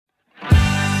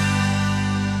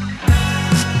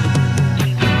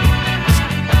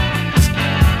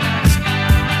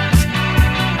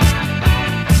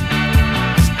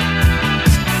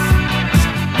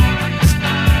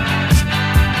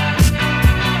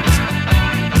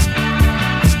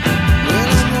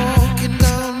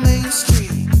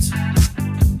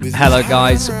Hello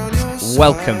guys,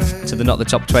 welcome to the Not the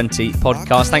Top 20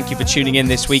 podcast. Thank you for tuning in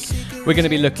this week. We're going to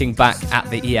be looking back at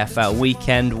the EFL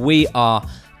weekend. We are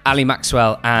Ali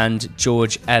Maxwell and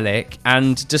George Ellick,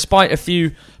 and despite a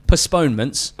few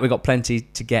postponements, we've got plenty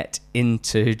to get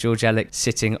into. George Ellick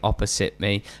sitting opposite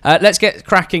me. Let's get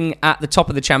cracking at the top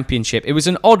of the championship. It was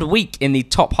an odd week in the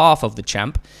top half of the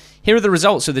champ. Here are the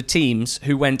results of the teams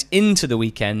who went into the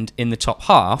weekend in the top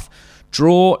half.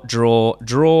 Draw,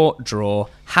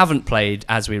 haven't played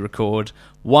as we record.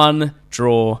 1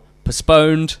 draw,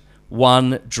 postponed.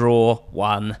 1 draw,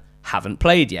 1 haven't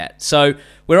played yet. So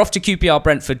we're off to QPR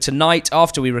Brentford tonight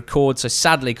after we record, so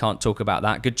sadly can't talk about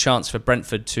that. Good chance for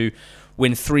Brentford to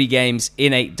win 3 games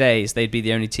in 8 days. They'd be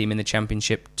the only team in the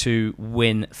championship to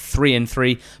win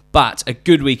 3-3. But a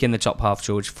good week in the top half,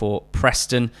 George, for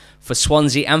Preston, for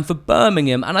Swansea and for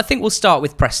Birmingham. And I think we'll start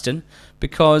with Preston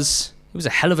because it was a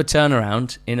hell of a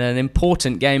turnaround in an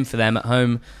important game for them at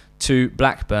home to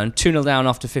Blackburn. 2-0 down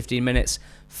after 15 minutes,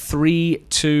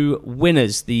 3-2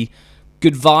 winners. The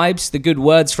good vibes, the good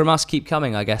words from us keep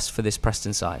coming, I guess, for this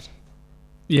Preston side.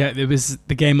 Yeah, it was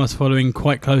the game I was following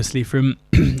quite closely from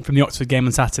the Oxford game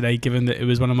on Saturday, given that it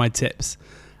was one of my tips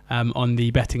on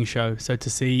the betting show. So to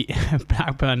see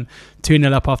Blackburn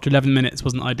 2-0 up after 11 minutes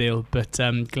wasn't ideal, but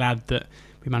glad that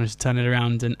we managed to turn it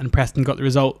around and Preston got the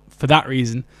result for that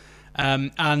reason.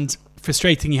 And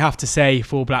frustrating, you have to say,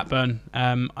 for Blackburn.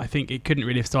 I think it couldn't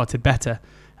really have started better.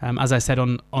 As I said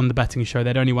on the betting show,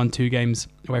 they'd only won 2 games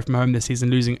away from home this season,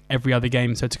 losing every other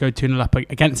game. So to go 2-0 up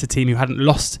against a team who hadn't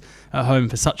lost at home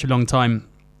for such a long time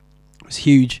was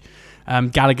huge.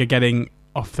 Gallagher getting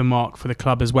off the mark for the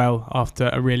club as well after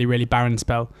a really, really barren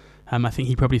spell. I think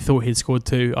he probably thought he'd scored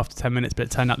 2 after 10 minutes, but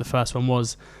it turned out the first one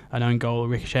was an own goal,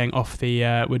 ricocheting off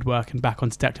the woodwork and back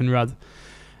onto Declan Rudd.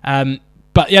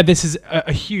 But yeah, this is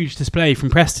a huge display from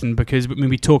Preston because when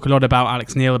we talk a lot about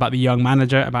Alex Neil, about the young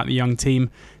manager, about the young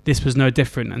team, this was no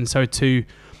different. And so to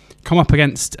come up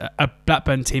against a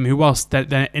Blackburn team who, whilst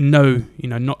they're in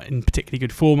not in particularly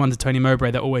good form under Tony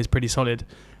Mowbray, they're always pretty solid.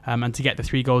 And to get the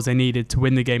 3 goals they needed to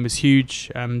win the game was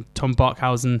huge. Tom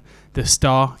Barkhausen, the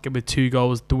star, with 2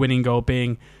 goals, the winning goal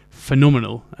being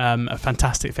phenomenal. A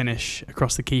fantastic finish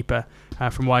across the keeper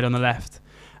from wide on the left.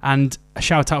 And a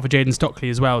shout out for Jayden Stockley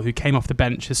as well, who came off the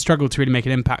bench, has struggled to really make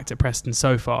an impact at Preston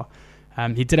so far.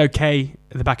 He did okay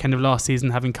at the back end of last season,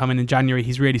 having come in January.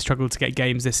 He's really struggled to get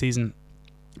games this season,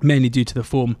 mainly due to the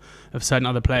form of certain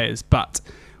other players. But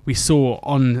we saw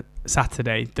on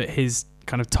Saturday that his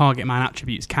kind of target man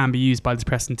attributes can be used by this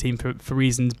Preston team for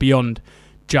reasons beyond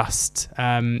just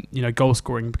goal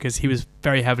scoring, because he was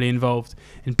very heavily involved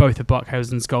in both of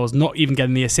Barkhausen's goals, not even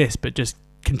getting the assist, but just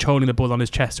controlling the ball on his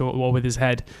chest or with his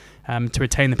head to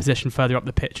retain the position further up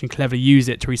the pitch and cleverly use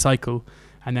it to recycle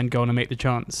and then go on and make the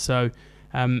chance. So,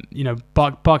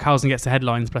 Barkhausen gets the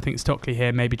headlines, but I think Stockley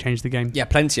here maybe changed the game. Yeah,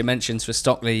 plenty of mentions for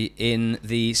Stockley in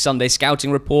the Sunday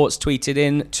scouting reports tweeted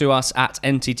in to us at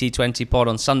NTT20pod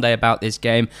on Sunday about this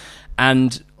game.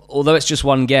 And although it's just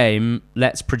one game,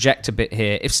 let's project a bit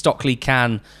here. If Stockley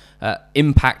can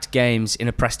impact games in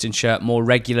a Preston shirt more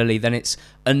regularly, then it's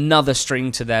another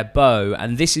string to their bow.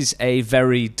 And this is a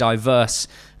very diverse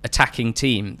attacking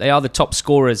team. They are the top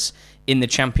scorers in the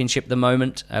championship at the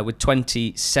moment with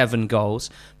 27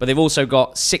 goals, but they've also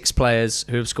got 6 players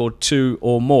who have scored 2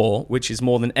 or more, which is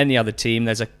more than any other team.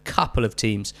 There's a couple of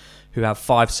teams who have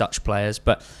 5 such players,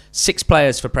 but 6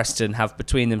 players for Preston have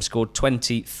between them scored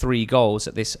 23 goals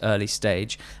at this early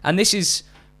stage. And this is,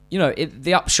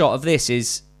 the upshot of this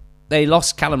is they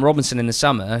lost Callum Robinson in the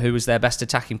summer, who was their best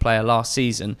attacking player last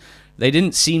season. They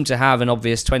didn't seem to have an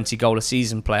obvious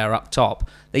 20-goal-a-season player up top.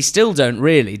 They still don't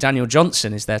really. Daniel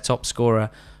Johnson is their top scorer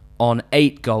on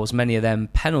 8 goals, many of them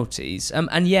penalties.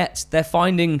 And yet they're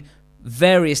finding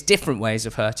various different ways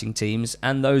of hurting teams,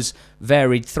 and those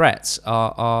varied threats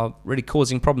are really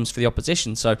causing problems for the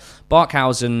opposition. So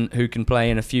Barkhausen, who can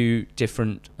play in a few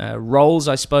different roles,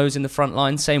 I suppose, in the front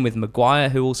line. Same with Maguire,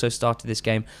 who also started this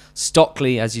game.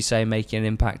 Stockley, as you say, making an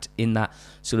impact in that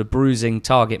sort of bruising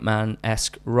target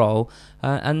man-esque role.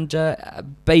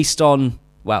 Based on,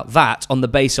 on the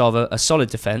base of a solid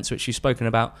defence, which you've spoken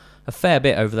about a fair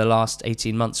bit over the last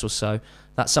 18 months or so,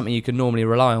 that's something you can normally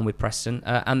rely on with Preston.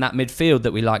 And that midfield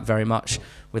that we like very much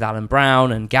with Alan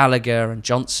Brown and Gallagher and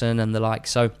Johnson and the like.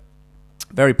 So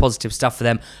very positive stuff for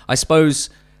them. I suppose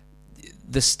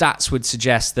the stats would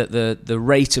suggest that the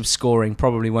rate of scoring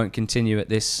probably won't continue at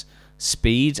this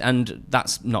speed, and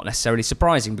that's not necessarily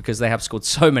surprising because they have scored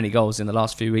so many goals in the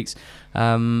last few weeks.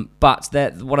 But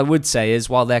what I would say is,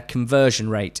 while their conversion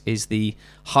rate is the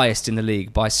highest in the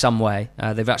league by some way,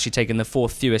 they've actually taken the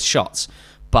 4th fewest shots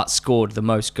but scored the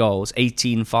most goals,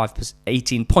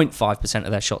 18.5%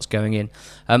 of their shots going in.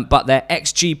 But their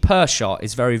XG per shot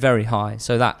is very, very high.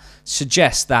 So that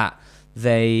suggests that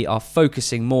they are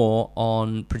focusing more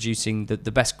on producing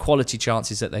the best quality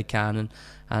chances that they can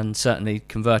and certainly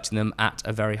converting them at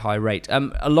a very high rate.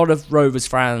 A lot of Rovers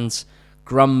fans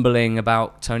grumbling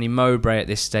about Tony Mowbray at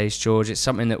this stage, George. It's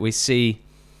something that we see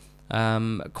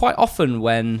quite often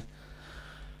when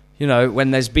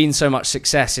there's been so much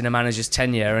success in a manager's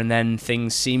tenure and then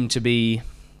things seem to be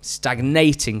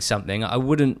stagnating something. I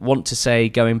wouldn't want to say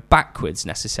going backwards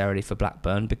necessarily for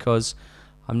Blackburn, because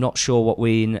I'm not sure what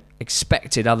we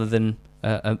expected other than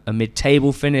a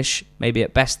mid-table finish, maybe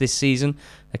at best this season.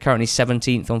 They're currently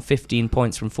 17th on 15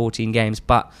 points from 14 games,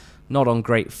 but not on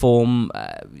great form.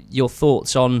 Your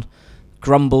thoughts on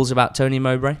grumbles about Tony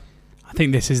Mowbray? I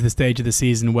think this is the stage of the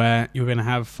season where you're going to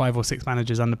have 5 or 6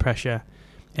 managers under pressure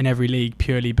in every league,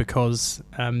 purely because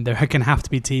there are going to have to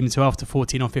be teams who after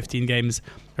 14 or 15 games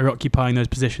are occupying those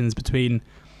positions between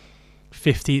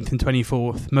 15th and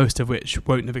 24th, most of which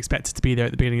won't have expected to be there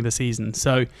at the beginning of the season.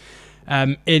 So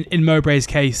in Mowbray's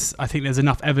case, I think there's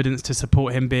enough evidence to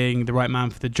support him being the right man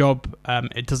for the job.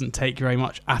 It doesn't take very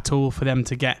much at all for them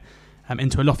to get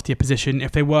into a loftier position.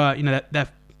 If they were, they're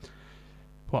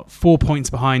 4 points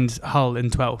behind Hull in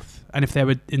 12th, and if they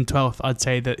were in 12th, I'd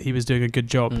say that he was doing a good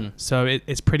job. So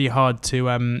it's pretty hard to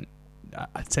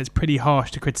I'd say it's pretty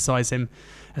harsh to criticise him,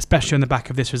 especially on the back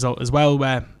of this result as well,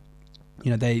 where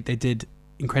they did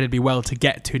incredibly well to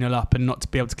get 2-0 up, and not to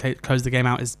be able to close the game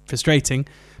out is frustrating,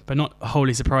 but not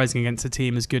wholly surprising against a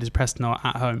team as good as Preston are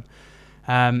at home.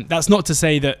 That's not to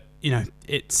say that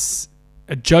it's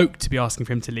a joke to be asking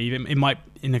for him to leave. It might,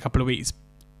 in a couple of weeks,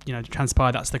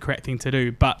 transpire that's the correct thing to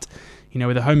do. But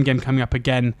with a home game coming up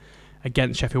again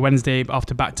against Sheffield Wednesday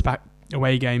after back-to-back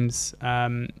away games,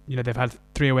 they've had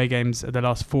 3 away games of the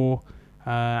last 4,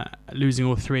 losing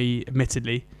all 3,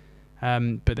 admittedly.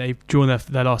 But they've drawn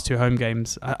their last 2 home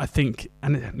games. I think,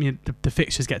 and the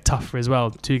fixtures get tougher as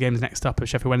well. 2 games next up at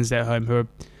Sheffield Wednesday at home, who are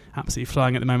absolutely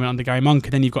flying at the moment under Gary Monk,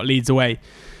 and then you've got Leeds away.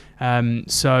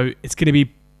 So it's going to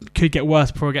could get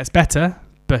worse before it gets better.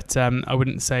 But I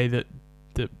wouldn't say that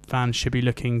fans should be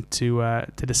looking to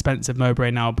dispense of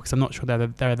Mowbray now, because I'm not sure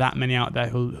there are that many out there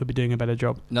who'll be doing a better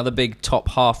job. Another big top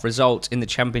half result in the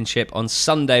Championship on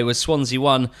Sunday was Swansea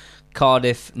 1,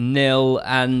 Cardiff 0,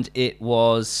 and it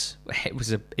was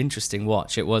an interesting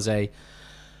watch. It was a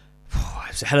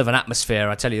hell of an atmosphere,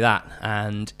 I tell you that,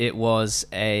 and it was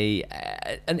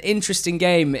an interesting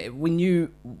game. We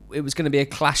knew it was going to be a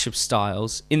clash of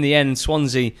styles. In the end,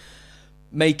 Swansea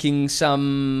making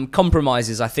some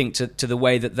compromises, I think, to the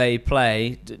way that they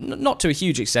play, not to a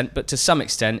huge extent, but to some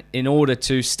extent, in order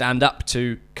to stand up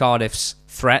to Cardiff's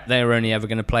threat. They were only ever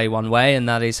going to play one way, and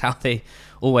that is how they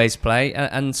always play.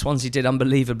 And Swansea did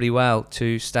unbelievably well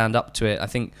to stand up to it. I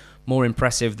think more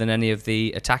impressive than any of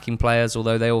the attacking players,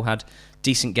 although they all had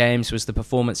decent games, was the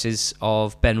performances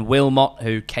of Ben Wilmot,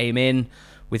 who came in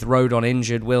with Rodon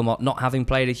injured. Wilmot not having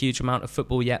played a huge amount of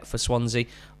football yet for Swansea,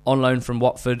 on loan from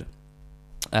Watford.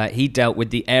 He dealt with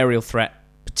the aerial threat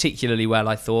particularly well,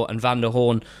 I thought, and Van der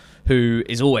Horn, who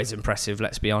is always impressive,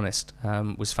 let's be honest,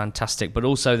 was fantastic. But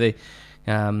also the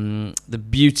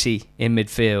beauty in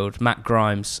midfield, Matt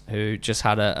Grimes, who just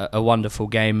had a wonderful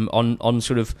game on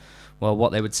sort of, well,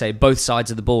 what they would say, both sides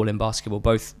of the ball in basketball,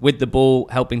 both with the ball,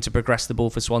 helping to progress the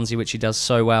ball for Swansea, which he does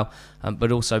so well,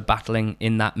 but also battling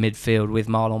in that midfield with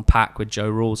Marlon Pack, with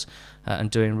Joe Rawls, and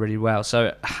doing really well.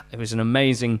 So it was an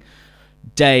amazing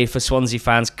day for Swansea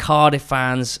fans. Cardiff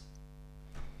fans,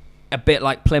 a bit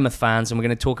like Plymouth fans, and we're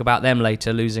going to talk about them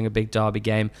later, losing a big derby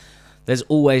game. There's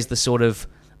always the sort of,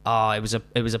 it was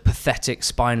a pathetic,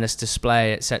 spineless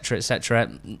display, etc.,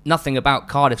 etc. Nothing about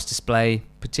Cardiff's display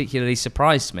particularly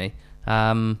surprised me.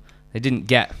 They didn't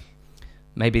get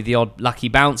maybe the odd lucky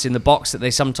bounce in the box that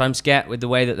they sometimes get with the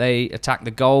way that they attack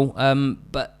the goal,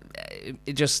 but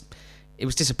it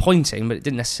was disappointing, but it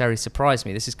didn't necessarily surprise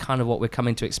me. This is kind of what we're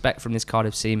coming to expect from this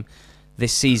Cardiff team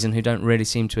this season, who don't really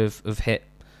seem to have hit,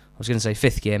 I was going to say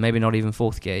 5th gear, maybe not even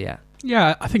 4th gear yet.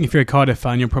 Yeah, I think if you're a Cardiff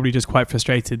fan, you're probably just quite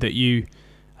frustrated that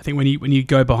I think when you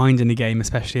go behind in a game,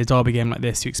 especially a derby game like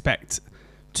this, you expect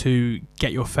to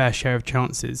get your fair share of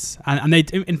chances. And they,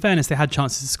 in fairness, they had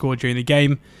chances to score during the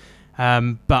game,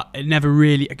 but it never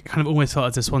really, it kind of almost felt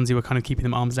as if Swansea were kind of keeping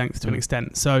them arm's length to an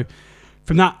extent. So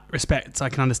from that respect, I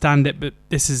can understand it, but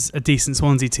this is a decent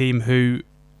Swansea team who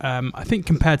I think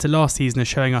compared to last season are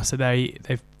showing us that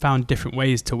they've found different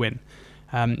ways to win.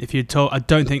 If you'd told, I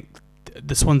don't think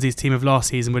the Swansea's team of last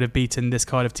season would have beaten this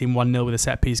Cardiff team 1-0 with a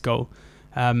set-piece goal.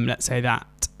 Let's say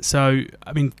that. So,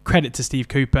 I mean, credit to Steve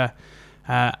Cooper.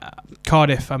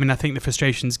 Cardiff, I mean, I think the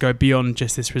frustrations go beyond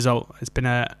just this result. It's been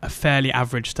a fairly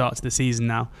average start to the season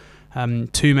now.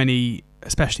 Too many,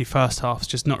 especially first halves,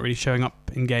 just not really showing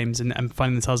up in games and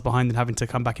finding themselves behind and having to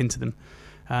come back into them.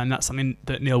 And that's something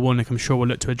that Neil Warnock, I'm sure, will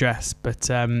look to address. But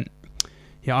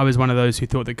I was one of those who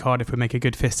thought that Cardiff would make a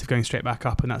good fist of going straight back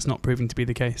up, and that's not proving to be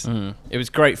the case. It was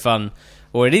great fun,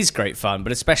 or it is great fun,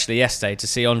 but especially yesterday to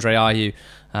see Andre Ayew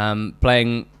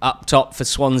playing up top for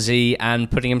Swansea and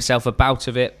putting himself about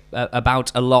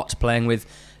a lot, playing with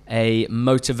a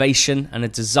motivation and a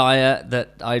desire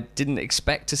that I didn't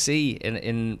expect to see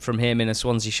from him in a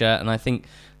Swansea shirt, and I think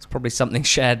it's probably something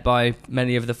shared by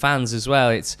many of the fans as well.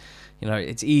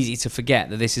 It's easy to forget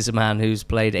that this is a man who's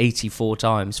played 84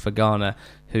 times for Ghana,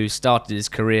 who started his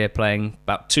career playing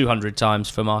about 200 times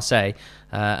for Marseille,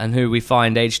 and who we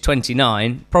find aged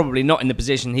 29, probably not in the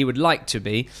position he would like to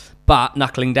be, but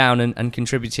knuckling down and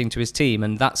contributing to his team,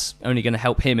 and that's only going to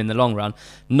help him in the long run.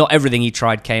 Not everything he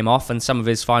tried came off, and some of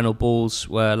his final balls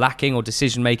were lacking or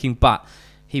decision-making, but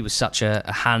he was such a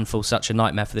handful, such a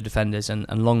nightmare for the defenders,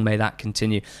 and long may that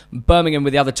continue. Birmingham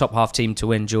with the other top-half team to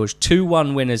win, George.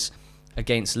 2-1 winners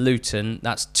against Luton.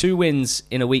 That's 2 wins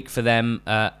in a week for them,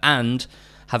 and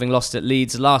having lost at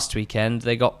Leeds last weekend,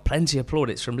 they got plenty of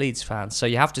plaudits from Leeds fans. So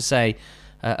you have to say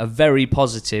a very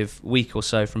positive week or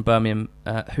so from Birmingham,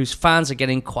 whose fans are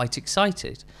getting quite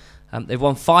excited. They've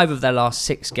won 5 of their last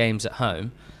 6 games at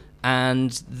home,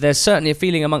 and there's certainly a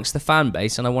feeling amongst the fan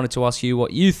base, and I wanted to ask you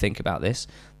what you think about this,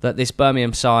 that this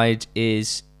Birmingham side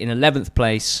is in 11th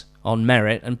place on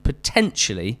merit and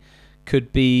potentially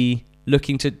could be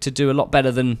looking to do a lot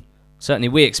better than certainly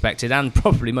we expected, and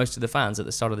probably most of the fans at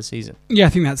the start of the season. Yeah, I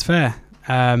think that's fair.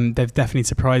 They've definitely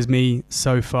surprised me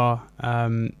so far.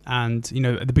 And,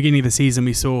 at the beginning of the season,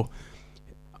 we saw,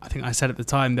 I think I said at the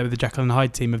time, they were the Jekyll and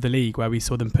Hyde team of the league, where we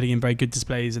saw them putting in very good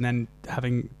displays and then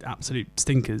having absolute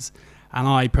stinkers. And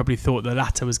I probably thought the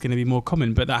latter was going to be more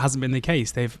common, but that hasn't been the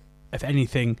case. They've, if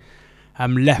anything,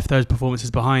 left those performances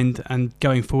behind, and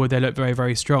going forward, they look very,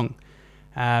 very strong.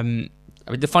 I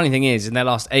mean, the funny thing is, in their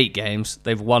last 8 games,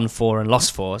 they've won 4 and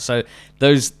lost 4. So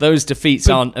those defeats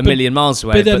aren't a million miles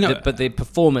away, but the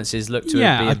performances look to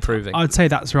be improving. I'd say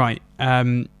that's right.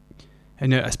 And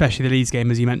especially the Leeds game,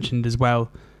 as you mentioned as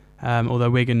well. Although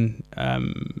Wigan,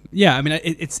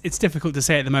 it's difficult to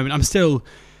say at the moment.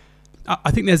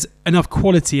 I think there's enough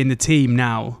quality in the team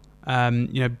now.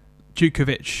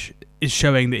 Djukovic is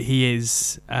showing that he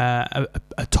is a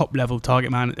top-level target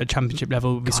man at a championship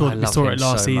level. We saw it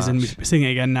last season. We're seeing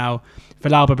it again now.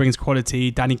 Villalba brings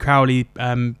quality. Dan Crowley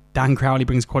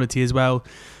brings quality as well.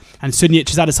 And Sunjic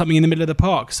has added something in the middle of the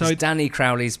park. So it's Danny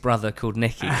Crowley's brother called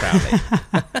Nicky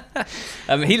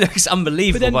Crowley. He looks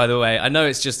unbelievable, by the way. I know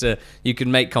it's just you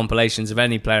can make compilations of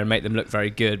any player and make them look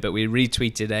very good, but we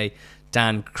retweeted a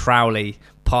Dan Crowley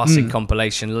passing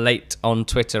compilation late on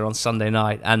Twitter on Sunday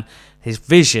night, and his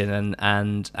vision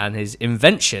and his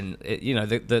invention,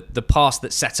 the pass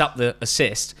that set up the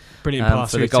assist, brilliant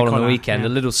pass for the goal on the weekend, a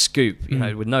little scoop,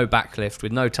 with no backlift,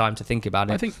 with no time to think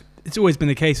about it. I think it's always been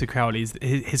the case with Crowley.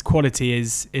 His quality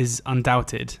is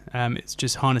undoubted. It's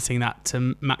just harnessing that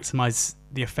to maximise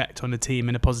the effect on the team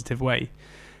in a positive way.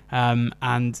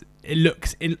 And it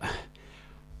looks...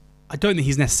 I don't think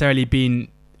he's necessarily been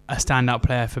a standout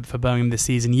player for Birmingham this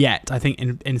season yet. I think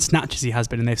in snatches he has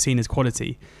been, and they've seen his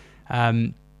quality.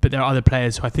 But there are other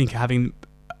players who I think are having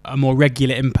a more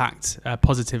regular impact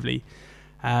positively.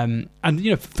 And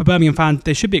for Birmingham fans,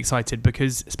 they should be excited,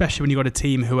 because especially when you've got a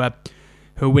team who are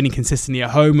winning consistently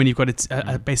at home, when you've got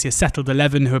basically a settled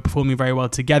 11 who are performing very well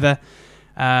together,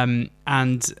 and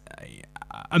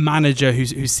a manager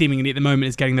who's seemingly at the moment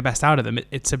is getting the best out of them.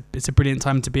 It's a brilliant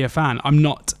time to be a fan. I'm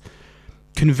not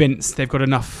convinced they've got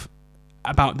enough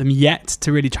about them yet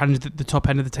to really challenge the top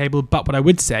end of the table, but what I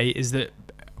would say is that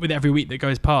with every week that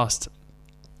goes past,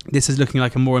 this is looking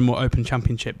like a more and more open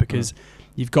championship, because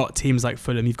you've got teams like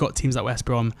Fulham, you've got teams like West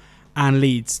Brom and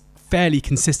Leeds fairly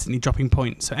consistently dropping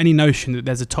points. So any notion that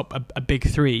there's a big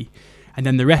 3 and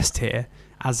then the rest here,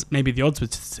 as maybe the odds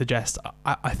would suggest,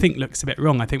 I think looks a bit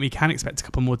wrong. I think we can expect a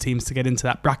couple more teams to get into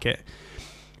that bracket.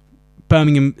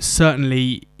 Birmingham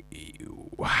certainly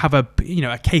have a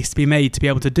case to be made to be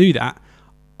able to do that.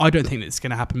 I don't think that's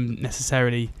going to happen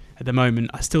necessarily at the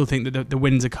moment. I still think that the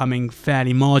wins are coming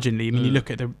fairly marginally. I mean, you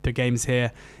look at the games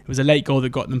here. It was a late goal that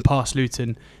got them past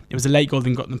Luton. It was a late goal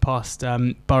that got them past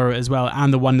Borough as well,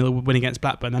 and the 1-0 win against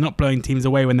Blackburn. They're not blowing teams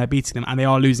away when they're beating them, and they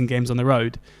are losing games on the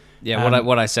road. Yeah,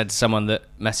 what I said to someone that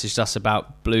messaged us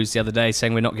about Blues the other day,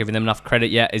 saying we're not giving them enough credit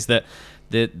yet, is that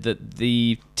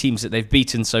the teams that they've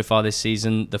beaten so far this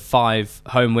season, the 5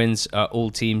 home wins are all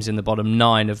teams in the bottom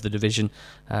 9 of the division.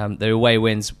 The away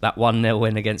wins, that 1-0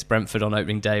 win against Brentford on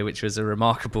opening day, which was a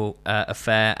remarkable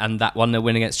affair, and that 1-0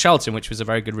 win against Charlton, which was a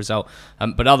very good result.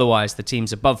 But otherwise, the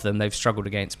teams above them, they've struggled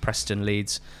against Preston,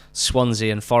 Leeds,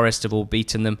 Swansea and Forest have all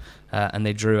beaten them, and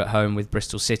they drew at home with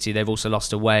Bristol City. They've also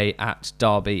lost away at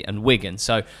Derby and Wigan.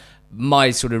 So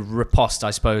my sort of riposte,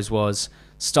 I suppose, was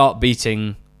start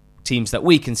beating teams that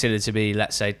we consider to be,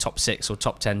 let's say, top 6 or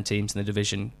top 10 teams in the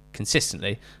division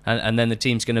consistently, and then the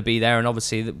team's going to be there, and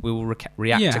obviously we will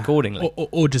react accordingly.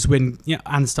 Or just win,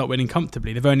 and start winning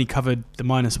comfortably. They've only covered the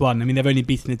 -1. I mean, they've only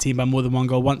beaten a team by more than 1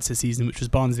 goal once this season, which was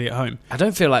Barnsley at home. I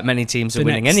don't feel like many teams are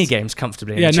winning any games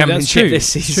comfortably in the Championship this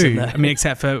season. I mean,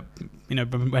 except for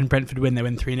when Brentford win, they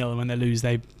win 3-0, and when they lose,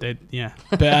 they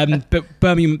But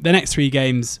Birmingham, the next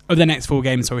 4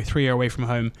 games, 3 are away from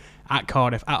home. At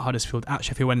Cardiff, at Huddersfield, at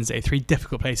Sheffield Wednesday, 3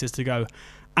 difficult places to go,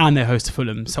 and they host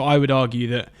Fulham. So I would argue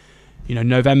that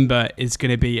November is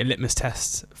going to be a litmus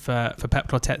test for Pep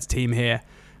Clotet's team here,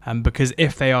 because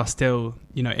if they are still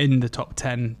in the top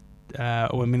 10, or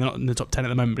I mean they're not in the top 10 at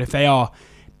the moment, but if they are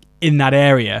in that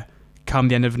area come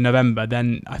the end of November,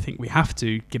 then I think we have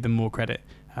to give them more credit,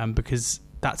 because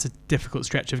that's a difficult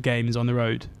stretch of games on the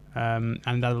road,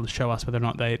 and that'll show us whether or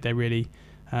not they really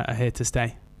are here to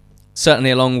stay.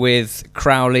 Certainly, along with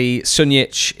Crowley,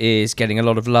 Sunjic is getting a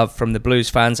lot of love from the Blues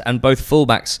fans, and both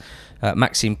fullbacks,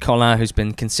 Maxime Collin, who's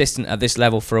been consistent at this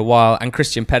level for a while, and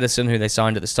Christian Pedersen, who they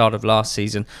signed at the start of last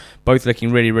season, both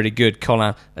looking really, really good.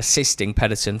 Collin assisting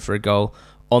Pedersen for a goal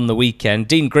on the weekend.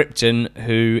 Dean Gripton,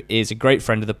 who is a great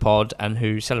friend of the pod and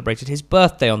who celebrated his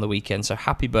birthday on the weekend, so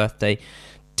happy birthday,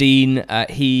 Dean.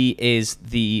 He is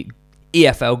the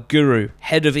EFL guru,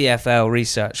 head of EFL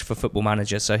research for Football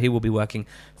Manager, so he will be working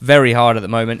very hard at the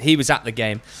moment. He was at the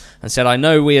game and said, "I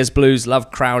know we as Blues love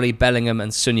Crowley, Bellingham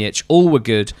and Sunjic, all were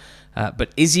good,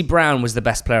 but Izzy Brown was the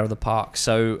best player of the park."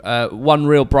 So one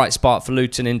real bright spark for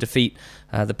Luton in defeat.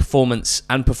 The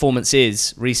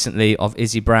performances recently of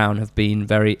Izzy Brown have been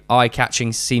very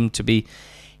eye-catching, seem to be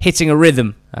hitting a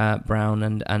rhythm,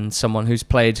 Brown, and someone who's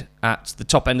played at the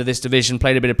top end of this division,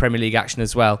 played a bit of Premier League action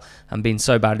as well, and been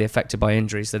so badly affected by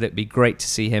injuries that it'd be great to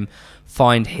see him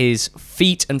find his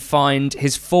feet and find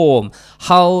his form.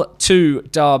 Hull 2,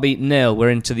 Derby 0.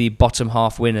 We're into the bottom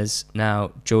half winners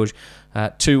now, George.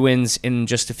 2 wins in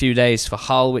just a few days for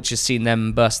Hull, which has seen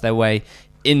them burst their way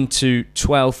into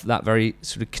 12th, that very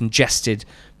sort of congested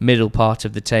middle part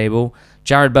of the table.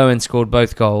 Jarrod Bowen scored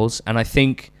both goals, and I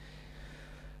think,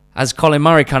 as Colin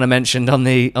Murray kind of mentioned on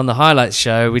the highlights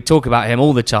show, we talk about him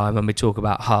all the time when we talk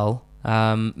about Hull.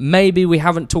 Maybe we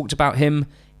haven't talked about him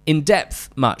in depth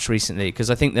much recently,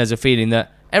 because I think there's a feeling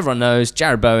that everyone knows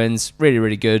Jarrod Bowen's really,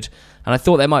 really good, and I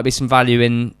thought there might be some value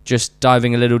in just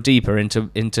diving a little deeper into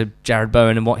Jarrod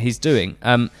Bowen and what he's doing.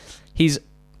 He's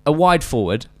a wide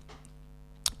forward.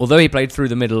 Although he played through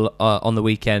the middle on the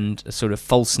weekend, a sort of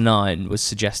false 9 was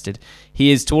suggested.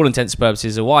 He is, to all intents and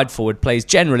purposes, a wide forward, plays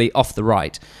generally off the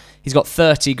right. He's got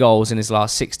 30 goals in his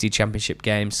last 60 Championship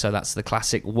games, so that's the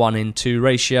classic 1-in-2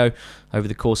 ratio. Over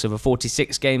the course of a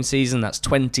 46-game season, that's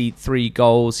 23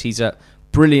 goals. He's a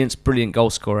brilliant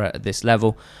goal scorer at this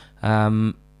level.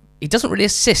 He doesn't really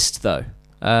assist, though.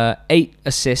 8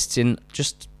 assists in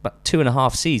just about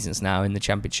 2.5 seasons now in the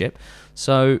Championship.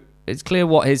 So it's clear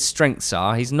what his strengths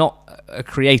are. He's not a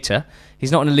creator.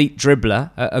 He's not an elite dribbler,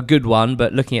 a good one,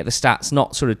 but looking at the stats,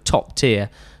 not sort of top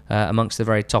tier amongst the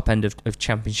very top end of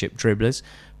Championship dribblers.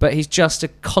 But he's just a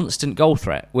constant goal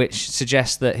threat, which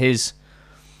suggests that his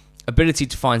ability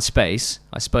to find space,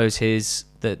 I suppose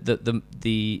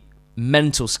the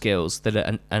mental skills that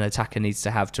an attacker needs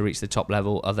to have to reach the top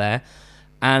level are there.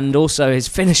 And also his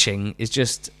finishing is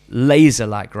just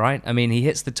laser-like, right? I mean, he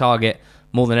hits the target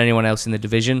more than anyone else in the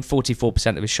division.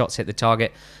 44% of his shots hit the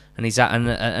target, and he's at an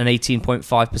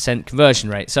 18.5% conversion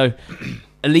rate. So,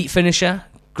 elite finisher,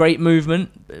 great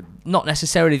movement, not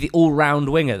necessarily the all-round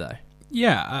winger, though.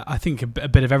 Yeah, I think a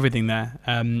bit of everything there.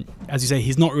 As you say,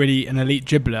 he's not really an elite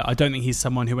dribbler. I don't think he's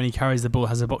someone who, when he carries the ball,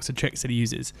 has a box of tricks that he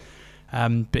uses.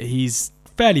 But he's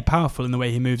fairly powerful in the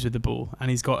way he moves with the ball, and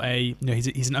he's got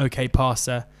he's an okay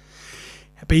passer.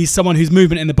 But he's someone whose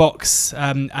movement in the box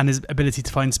and his ability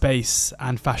to find space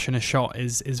and fashion a shot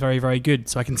is very, very good.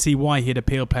 So I can see why he'd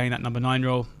appeal playing that number 9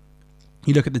 role.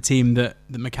 You look at the team that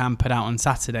McCann put out on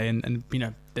Saturday, and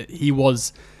that he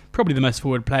was probably the most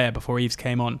forward player before Eves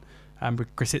came on.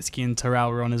 Grosicki and Terrell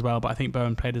were on as well, but I think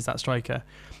Bowen played as that striker.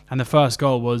 And the first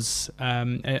goal was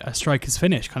a striker's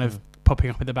finish, kind of popping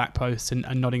up at the back post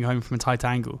and nodding home from a tight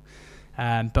angle.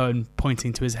 Bowen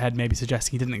pointing to his head, maybe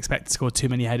suggesting he didn't expect to score too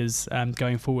many headers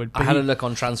going forward. But I had a look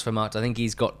on Transfermarkt. I think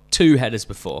he's got 2 headers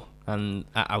before, and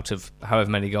out of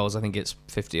however many goals, I think it's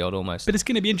 50 odd almost. But it's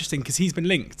going to be interesting because he's been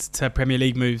linked to Premier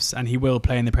League moves, and he will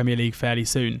play in the Premier League fairly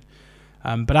soon.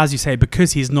 But as you say,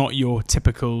 because he's not your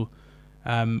typical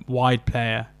wide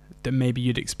player that maybe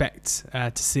you'd expect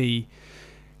to see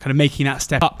kind of making that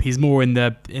step up, he's more in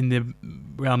the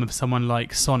realm of someone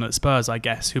like Son at Spurs, I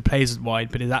guess, who plays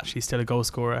wide but is actually still a goal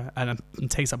scorer and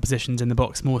takes up positions in the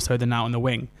box more so than out on the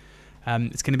wing.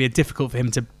 It's going to be difficult for him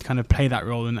to kind of play that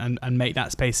role and make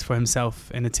that space for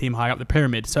himself in a team high up the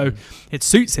pyramid. So it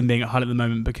suits him being at Hull at the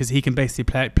moment because he can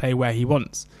basically play where he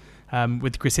wants.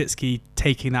 With Grosicki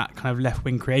taking that kind of left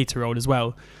wing creator role as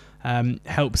well,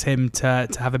 helps him to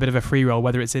have a bit of a free role,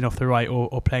 whether it's in off the right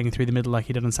or playing through the middle like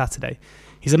he did on Saturday.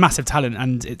 He's a massive talent,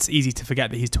 and it's easy to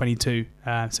forget that he's 22,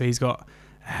 so he's got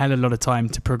a hell of a lot of time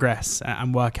to progress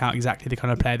and work out exactly the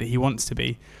kind of player that he wants to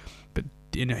be. But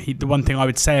the one thing I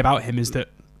would say about him is that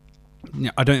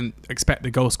I don't expect the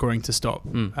goal scoring to stop.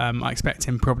 I expect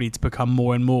him probably to become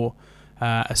more and more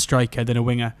a striker than a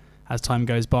winger as time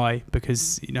goes by,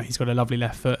 because he's got a lovely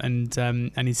left foot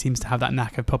and he seems to have that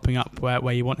knack of popping up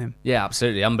where you want him. Yeah,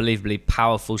 absolutely. Unbelievably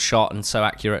powerful shot and so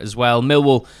accurate as well.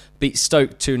 Millwall beat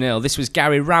Stoke 2-0. This was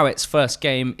Gary Rowett's first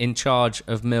game in charge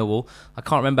of Millwall. I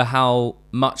can't remember how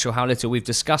much or how little we've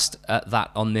discussed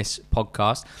that on this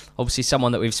podcast. Obviously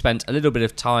someone that we've spent a little bit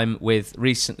of time with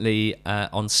recently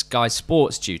on Sky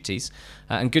Sports duties.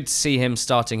 And good to see him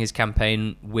starting his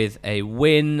campaign with a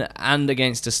win and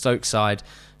against a Stoke side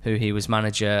who he was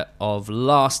manager of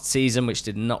last season, which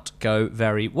did not go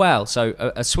very well. So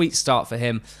a sweet start for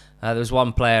him. There was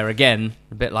one player, again,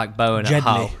 a bit like Bowen at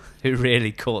Hull, who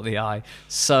really caught the eye.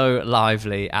 So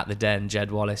lively at the Den,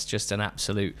 Jed Wallace, just an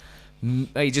absolute...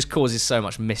 He just causes so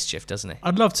much mischief, doesn't he?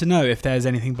 I'd love to know if there's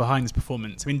anything behind this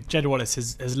performance. I mean, Jed Wallace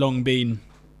has long been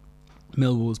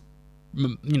Millwall's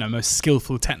most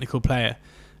skillful technical player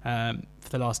for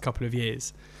the last couple of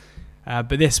years.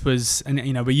 But this was, and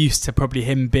we're used to probably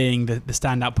him being the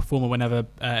standout performer whenever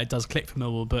it does click for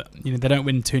Millwall. But they don't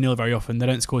win 2-0 very often. They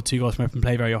don't score 2 goals from open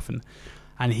play very often.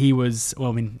 And he was,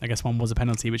 I guess one was a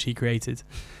penalty which he created.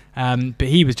 But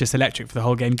he was just electric for the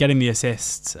whole game, getting the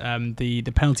assist. The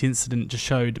penalty incident just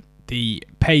showed the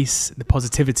pace, the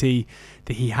positivity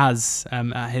that he has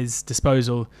at his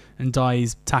disposal. And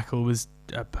Dye's tackle was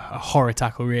a horror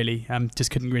tackle, really.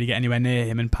 Just couldn't really get anywhere near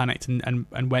him and panicked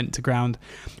and went to ground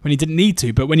when he didn't need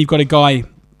to. But when you've got a guy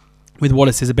with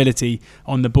Wallace's ability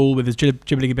on the ball, with his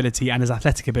dribbling ability and his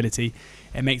athletic ability,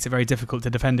 it makes it very difficult to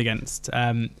defend against.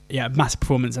 Massive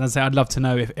performance. And as I say, I'd love to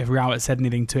know if Rowett said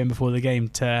anything to him before the game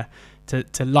to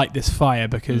light this fire,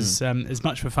 because as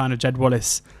much of a fan of Jed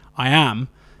Wallace I am,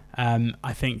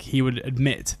 I think he would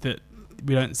admit that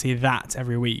we don't see that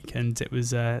every week, and it was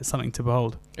something to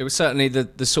behold. It was certainly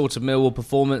the sort of Millwall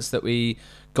performance that we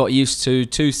got used to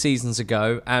 2 seasons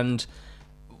ago, and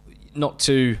not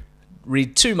to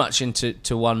read too much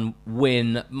into one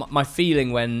win. My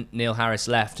feeling when Neil Harris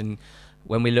left, and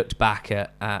when we looked back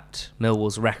at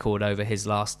Millwall's record over his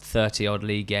last 30-odd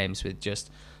league games with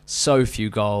just so few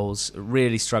goals,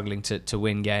 really struggling to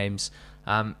win games,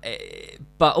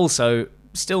 but also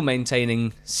still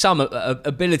maintaining some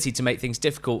ability to make things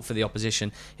difficult for the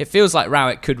opposition. It feels like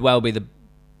Rowett could well be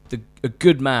a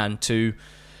good man to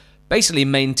basically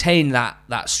maintain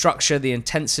that structure, the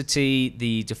intensity,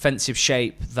 the defensive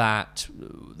shape that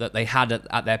they had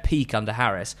at their peak under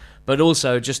Harris, but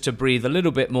also just to breathe a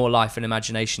little bit more life and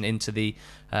imagination into the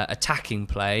attacking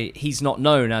play. He's not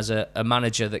known as a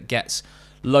manager that gets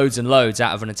loads and loads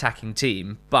out of an attacking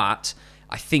team, but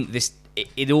I think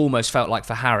it almost felt like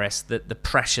for Harris that the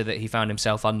pressure that he found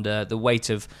himself under, the weight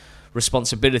of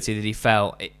responsibility that he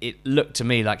felt, it looked to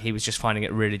me like he was just finding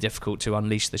it really difficult to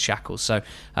unleash the shackles. So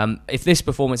if this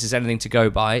performance is anything to go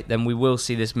by, then we will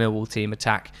see this Millwall team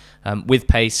attack with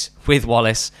pace, with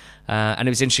Wallace, and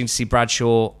it was interesting to see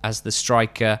Bradshaw as the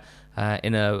striker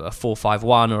in a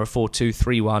 4-5-1 or a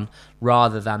 4-2-3-1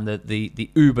 rather than the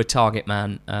uber target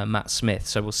man, Matt Smith.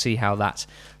 So we'll see how that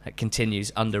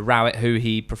continues under Rowett, who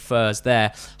he prefers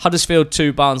there. Huddersfield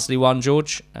 2, Barnsley 1,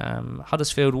 George.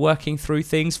 Huddersfield working through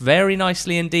things very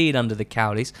nicely indeed under the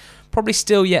Cowleys. Probably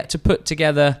still yet to put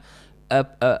together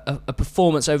a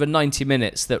performance over 90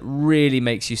 minutes that really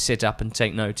makes you sit up and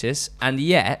take notice. And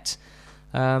yet,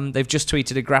 they've just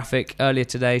tweeted a graphic earlier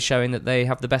today showing that they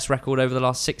have the best record over the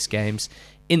last 6 games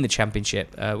in the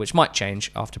Championship, which might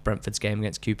change after Brentford's game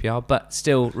against QPR, but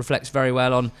still reflects very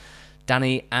well on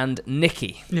Danny and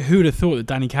Nicky. Yeah, who would have thought that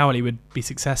Danny Cowley would be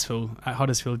successful at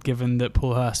Huddersfield, given that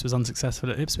Paul Hurst was unsuccessful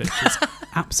at Ipswich? It's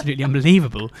absolutely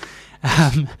unbelievable.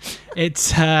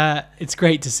 It's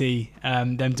great to see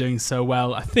them doing so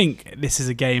well. I think this is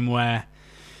a game where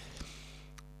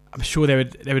I'm sure they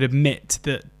would admit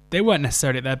that they weren't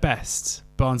necessarily at their best.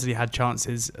 Barnsley had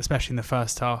chances, especially in the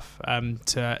first half,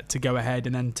 to go ahead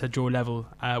and then to draw level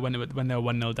when they were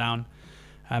 1-0 down.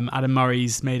 Adam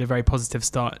Murray's made a very positive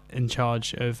start in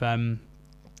charge of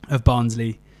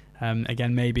Barnsley.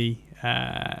 Again, maybe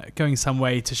going some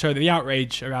way to show that the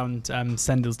outrage around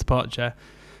Sendel's departure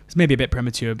was maybe a bit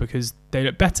premature, because they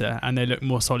look better and they look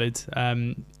more solid,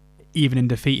 even in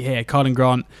defeat here. Carlin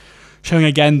Grant showing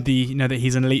again that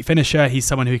he's an elite finisher. He's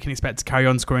someone who can expect to carry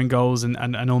on scoring goals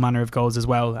and all manner of goals as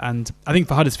well. And I think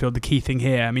for Huddersfield, the key thing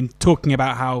here, I mean, talking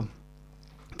about how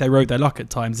they rode their luck at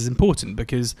times is important,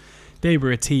 because they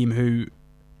were a team who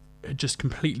had just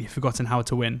completely forgotten how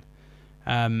to win.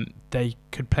 They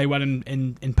could play well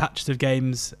in patches of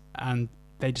games, and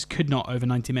they just could not, over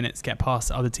 90 minutes, get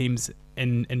past other teams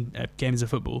in games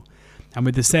of football. And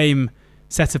with the same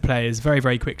set of players, very,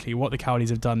 very quickly, what the Cowleys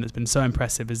have done that's been so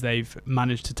impressive is they've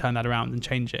managed to turn that around and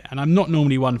change it. And I'm not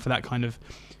normally one for that kind of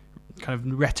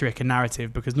rhetoric and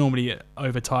narrative, because normally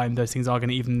over time those things are going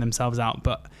to even themselves out.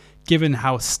 But given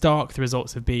how stark the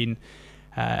results have been,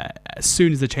 as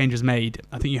soon as the change was made,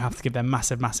 I think you have to give them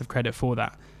massive credit for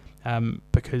that,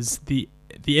 because the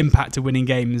impact of winning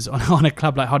games on a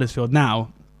club like Huddersfield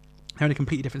now, they're in a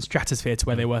completely different stratosphere to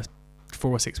where they were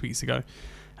 4 or 6 weeks ago.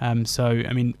 So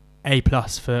I mean, A+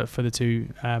 for the two,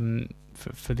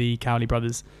 for the Cowley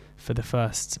brothers for the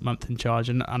first month in charge,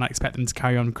 and I expect them to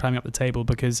carry on climbing up the table,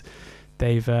 because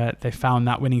they've found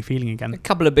that winning feeling again. A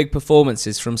couple of big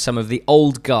performances from some of the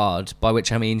old guard, by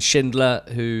which I mean Schindler,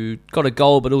 who got a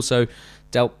goal but also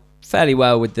dealt fairly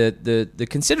well with the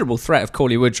considerable threat of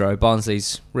Cauley Woodrow,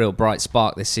 Barnsley's real bright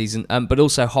spark this season, but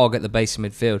also Hogg at the base of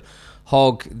midfield.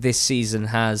 Hogg this season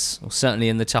has, or certainly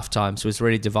in the tough times, was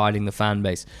really dividing the fan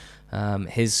base.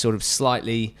 His sort of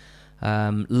slightly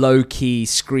low-key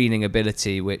screening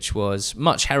ability, which was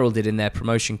much heralded in their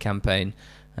promotion campaign,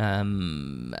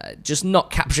 just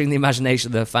not capturing the imagination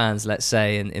of the fans, let's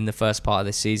say, in the first part of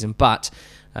this season. But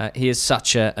he is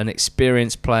such an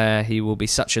experienced player. He will be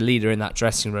such a leader in that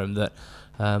dressing room that,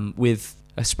 with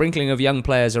a sprinkling of young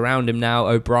players around him now,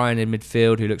 O'Brien in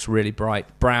midfield, who looks really bright,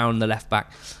 Brown, the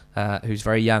left-back, who's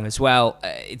very young as well,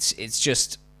 it's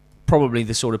just probably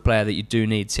the sort of player that you do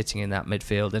need sitting in that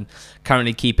midfield, and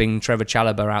currently keeping Trevor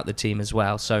Chalobah out the team as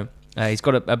well. So he's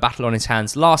got a battle on his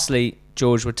hands. Lastly,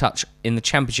 George would touch in the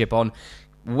Championship on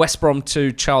West Brom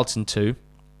 2, Charlton 2,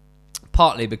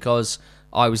 partly because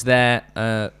I was there.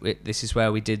 This is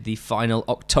where we did the final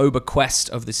October Quest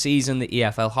of the season, the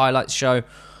EFL highlights show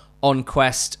on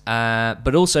Quest,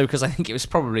 but also because I think it was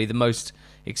probably the most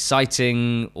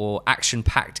exciting or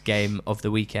action-packed game of the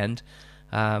weekend.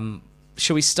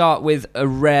 Shall we start with a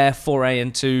rare foray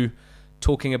into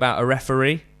talking about a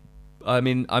referee? I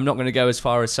mean, I'm not going to go as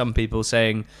far as some people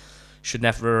saying should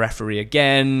never referee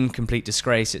again, complete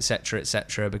disgrace,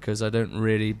 etc., because I don't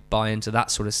really buy into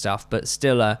that sort of stuff. But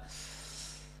still,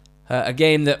 a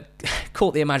game that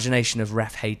caught the imagination of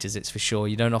ref haters, it's for sure.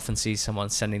 You don't often see someone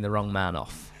sending the wrong man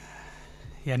off.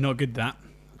 Yeah, not good, that.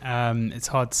 It's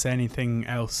hard to say anything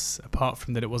else apart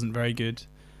from that it wasn't very good.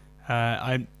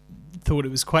 I thought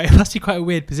it must be quite a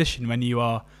weird position when you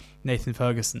are Nathan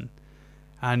Ferguson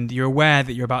and you're aware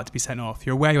that you're about to be sent off.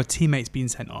 You're aware your teammate's been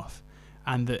sent off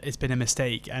and that it's been a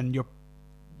mistake, and you're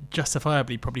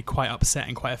justifiably probably quite upset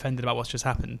and quite offended about what's just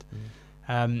happened.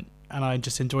 And I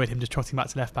just enjoyed him just trotting back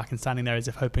to left back and standing there as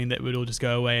if hoping that it would all just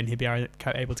go away and he'd be able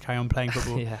to carry on playing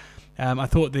football. Yeah. I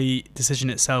thought the decision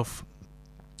itself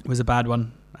was a bad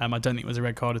one. I don't think it was a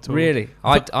red card at all. Really?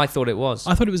 I thought it was.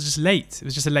 I thought it was just late. It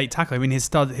was just a late tackle. I mean, his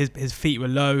feet were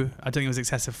low. I don't think it was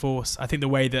excessive force. I think the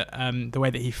way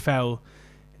that he fell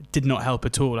did not help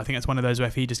at all. I think it's one of those where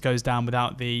if he just goes down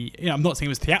without the... I'm not saying it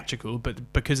was theatrical,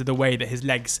 but because of the way that his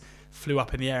legs flew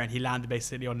up in the air and he landed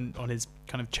basically on his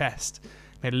kind of chest,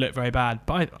 made it look very bad.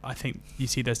 But I think you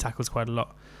see those tackles quite a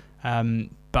lot.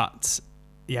 But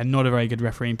yeah, not a very good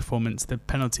refereeing performance. The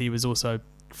penalty was also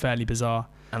fairly bizarre.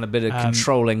 And a bit of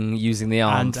controlling using the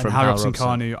arm from Hal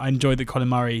Robson-Kanu. I enjoyed that Colin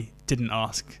Murray didn't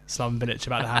ask Slaven Bilic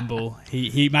about the handball.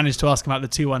 He managed to ask him about the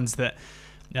two ones that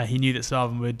he knew that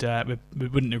Slaven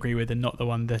wouldn't agree with, and not the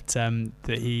one that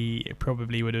he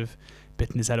probably would have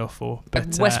bitten his head off for.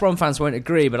 But West Brom fans won't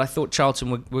agree, but I thought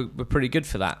Charlton were pretty good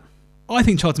for that. I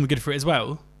think Charlton were good for it as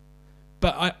well.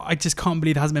 But I just can't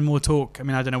believe there hasn't been more talk. I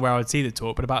mean, I don't know where I would see the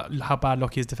talk, but about how bad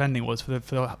Lockyer's defending was for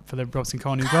the Robson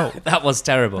Kanu goal. That was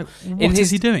terrible. What is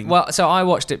he doing? Well, so I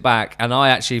watched it back, and I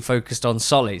actually focused on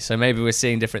Solly. So maybe we're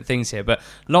seeing different things here. But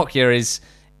Lockyer is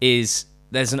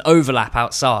there's an overlap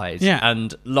outside,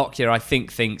 and Lockyer I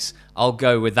think thinks I'll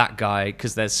go with that guy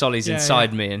because there's Solly's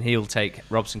inside me, and he'll take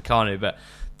Robson Kanu, but.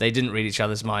 They didn't read each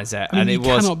other's minds there. I mean, and it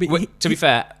was... to be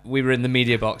fair, we were in the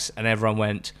media box and everyone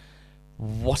went,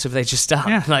 what have they just done?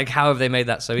 Yeah. Like, how have they made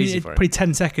that so easy for him? Probably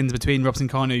 10 seconds between Robson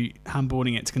Kanu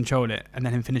handballing it to control it and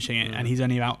then him finishing it, and he's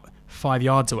only about 5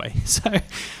 yards away. So,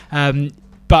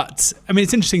 but, I mean,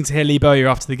 it's interesting to hear Lee Bowyer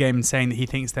after the game saying that he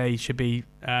thinks they should be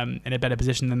in a better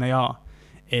position than they are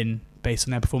based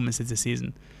on their performances this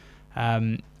season.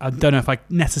 I don't know if I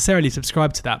necessarily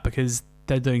subscribe to that because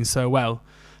they're doing so well,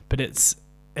 but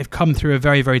they've come through a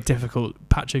very, very difficult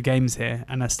patch of games here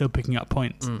and are still picking up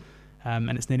points. And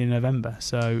it's nearly November,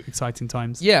 so exciting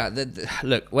times. Yeah,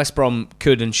 look, West Brom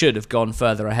could and should have gone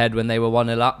further ahead when they were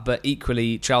 1-0 up, but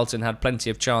equally Charlton had plenty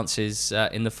of chances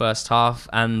in the first half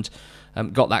and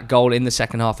got that goal in the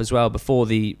second half as well before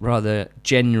the rather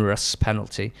generous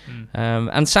penalty.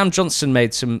 And Sam Johnstone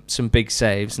made some big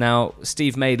saves. Now,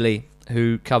 Steve Madeley,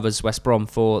 who covers West Brom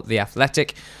for The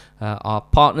Athletic, our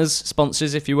partners,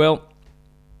 sponsors, if you will,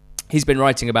 he's been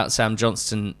writing about Sam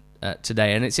Johnstone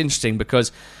today, and it's interesting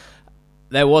because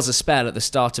there was a spell at the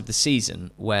start of the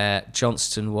season where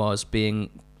Johnstone was being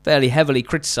fairly heavily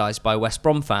criticised by West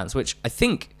Brom fans, which I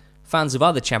think fans of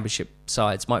other Championship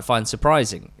sides might find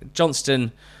surprising.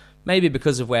 Johnstone, maybe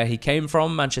because of where he came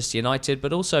from, Manchester United,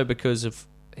 but also because of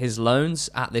his loans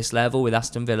at this level with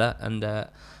Aston Villa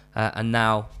and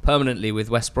now permanently with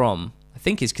West Brom. I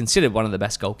think he's considered one of the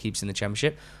best goalkeepers in the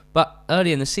Championship. But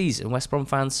early in the season, West Brom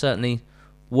fans certainly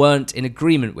weren't in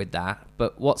agreement with that.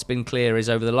 But what's been clear is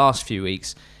over the last few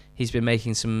weeks, he's been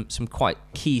making some quite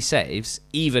key saves,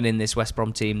 even in this West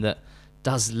Brom team that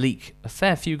does leak a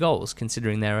fair few goals,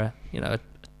 considering they're a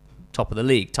top of the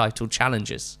league title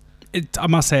challengers. I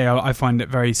must say, I find it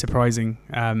very surprising,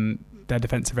 their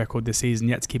defensive record this season,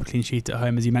 yet to keep a clean sheet at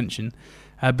home, as you mentioned.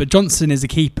 But Johnstone is a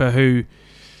keeper who...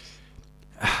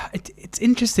 It's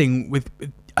interesting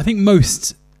I think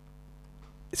it's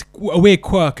a weird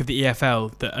quirk of the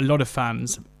EFL that a lot of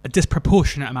fans, a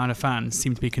disproportionate amount of fans,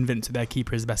 seem to be convinced that their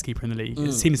keeper is the best keeper in the league.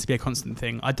 It seems to be a constant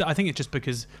thing. I think it's just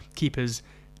because keepers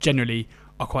generally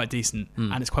are quite decent,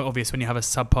 and it's quite obvious when you have a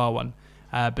subpar one.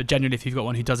 But generally, if you've got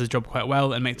one who does his job quite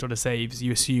well and makes a lot of saves,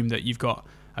 you assume that you've got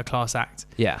a class act.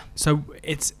 Yeah. So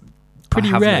it's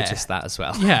pretty rare. I have noticed that as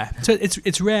well. Yeah. So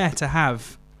it's rare to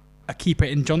have a keeper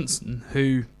in Johnstone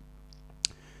who,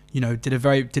 did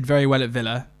very well at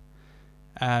Villa.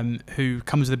 Who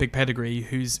comes with a big pedigree,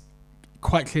 who's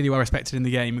quite clearly well respected in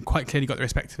the game, and quite clearly got the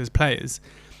respect of his players,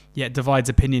 yet divides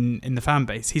opinion in the fan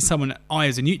base. He's someone I,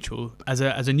 as a neutral,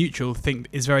 think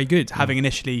is very good. Having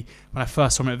initially, when I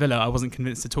first saw him at Villa, I wasn't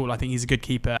convinced at all. I think he's a good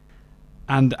keeper.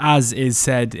 And as is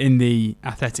said in the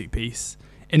Athletic piece,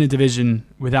 in a division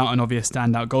without an obvious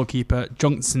standout goalkeeper,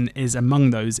 Johnstone is among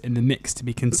those in the mix to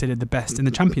be considered the best in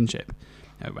the Championship.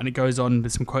 And it goes on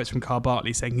with some quotes from Carl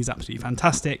Bartley saying he's absolutely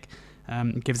fantastic.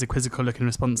 Gives a quizzical look in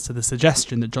response to the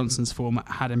suggestion that Johnstone's form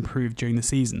had improved during the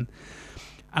season.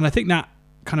 And I think that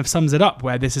kind of sums it up,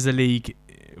 where this is a league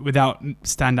without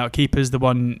standout keepers. The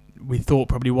one we thought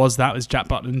probably was Jack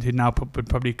Butland, who now would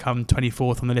probably come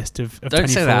 24th on the list of 24. Don't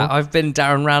say that. I've been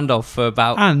Darren Randolph for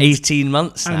about 18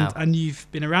 months now. And you've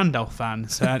been a Randolph fan,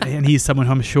 so, and he's someone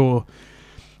who I'm sure...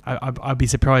 I'd be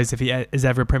surprised if he is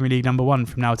ever a Premier League number one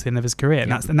from now to the end of his career,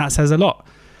 and that says a lot.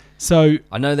 So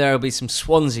I know there will be some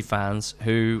Swansea fans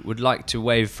who would like to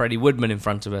wave Freddie Woodman in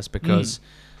front of us because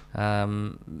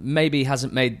maybe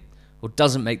hasn't made or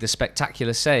doesn't make the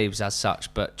spectacular saves as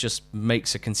such, but just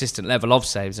makes a consistent level of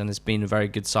saves and has been a very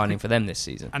good signing for them this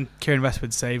season. And Kieran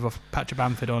Westwood's save off Patrick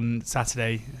Bamford on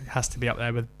Saturday has to be up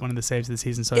there with one of the saves of the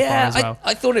season so far as well.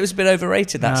 I thought it was a bit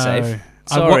overrated, that save.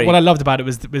 Sorry. What I loved about it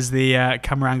was the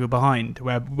camera angle behind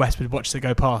where Westwood watched it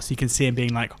go past. You can see him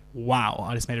being like, wow,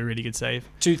 I just made a really good save.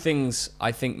 Two things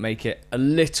I think make it a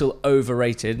little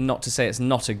overrated, not to say it's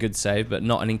not a good save, but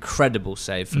not an incredible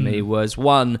save for me, was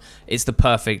one, it's the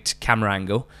perfect camera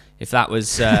angle. If that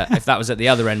was at the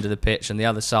other end of the pitch and the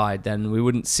other side, then we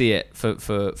wouldn't see it for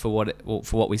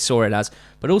what we saw it as.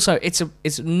 But also,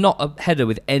 it's not a header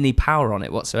with any power on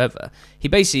it whatsoever.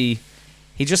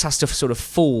 He just has to sort of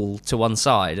fall to one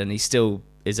side, and he still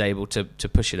is able to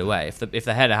push it away. If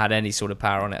the header had any sort of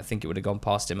power on it, I think it would have gone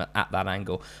past him at that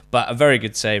angle. But a very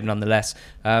good save nonetheless.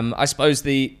 I suppose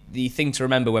the thing to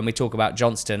remember when we talk about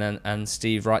Johnstone, and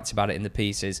Steve writes about it in the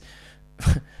piece, is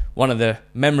one of the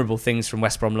memorable things from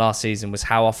West Brom last season was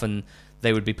how often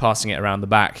they would be passing it around the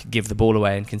back, give the ball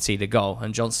away and concede a goal.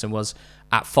 And Johnston was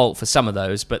at fault for some of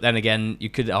those, but then again, you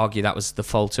could argue that was the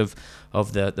fault of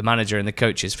the manager and the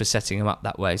coaches for setting him up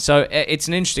that way. So it's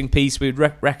an interesting piece. We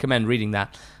would recommend reading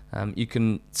that. You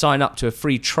can sign up to a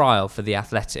free trial for The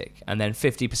Athletic and then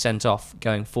 50% off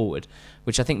going forward,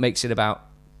 which I think makes it about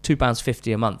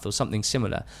 £2.50 a month or something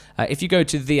similar. If you go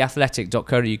to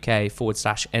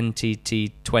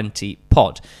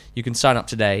theathletic.co.uk/NTT20pod, you can sign up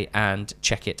today and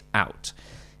check it out.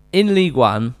 In League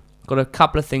One, got a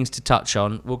couple of things to touch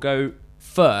on. We'll go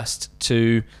first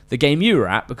to the game you were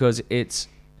at because it's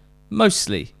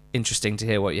mostly interesting to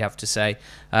hear what you have to say.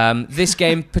 This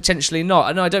game potentially not.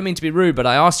 And I don't mean to be rude, but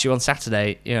I asked you on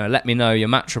Saturday, let me know your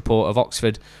match report of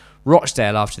Oxford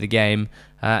Rochdale after the game,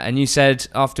 and you said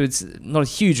afterwards not a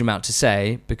huge amount to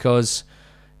say because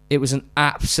it was an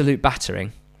absolute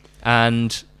battering,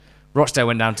 and Rochdale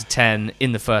went down to 10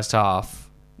 in the first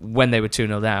half when they were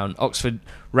 2-0 down. Oxford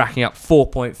racking up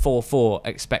 4.44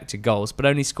 expected goals, but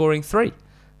only scoring 3.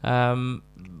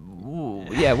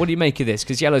 What do you make of this?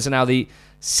 Because Yellows are now the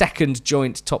second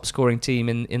joint top scoring team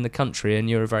in the country, and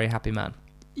you're a very happy man.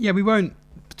 Yeah, we won't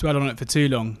dwell on it for too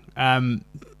long.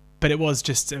 But it was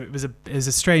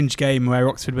a strange game where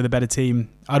Oxford were the better team.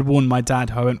 I'd warned my dad,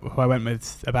 who I went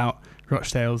with, about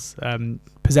Rochdale's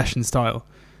possession style,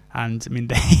 and I mean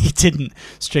they didn't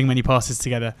string many passes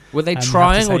together. Were they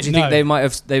trying, or do you think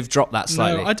they've dropped that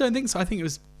slightly? No, I don't think so. I think it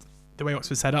was the way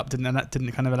Oxford set up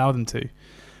didn't kind of allow them to,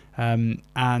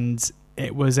 and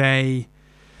it was a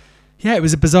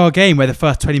bizarre game where the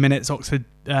first 20 minutes Oxford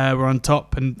were on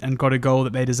top and got a goal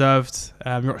that they deserved.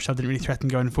 Rochdale didn't really threaten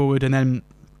going forward, and then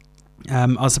I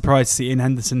was surprised to see Ian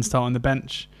Henderson start on the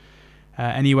bench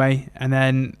anyway, and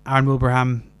then Aaron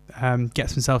Wilbraham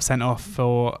gets himself sent off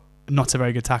for not a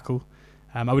very good tackle.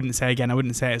 I wouldn't say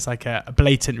it's like a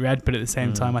blatant red, but at the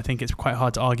same time I think it's quite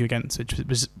hard to argue against,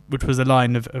 which was the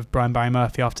line of Brian Barry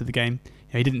Murphy after the game.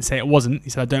 He didn't say it wasn't,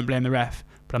 he said I don't blame the ref,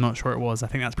 but I'm not sure it was. I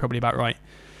think that's probably about right.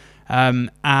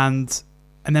 And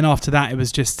then after that it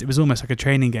was almost like a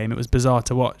training game. It was bizarre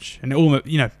to watch, and it almost,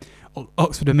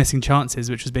 Oxford were missing chances,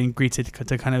 which was being greeted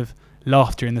to kind of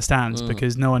laughter in the stands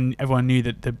because everyone knew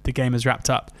that the game was wrapped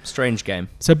up. Strange game.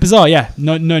 So bizarre, yeah.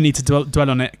 No need to dwell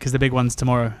on it because the big one's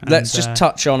tomorrow. Let's just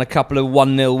touch on a couple of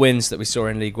 1-0 wins that we saw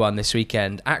in League One this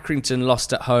weekend. Accrington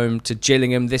lost at home to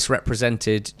Gillingham. This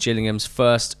represented Gillingham's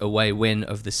first away win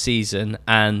of the season,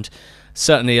 and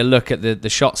certainly a look at the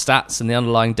shot stats and the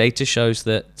underlying data shows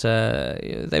that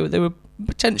they were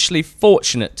potentially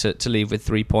fortunate to leave with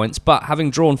 3 points, but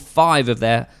having drawn 5 of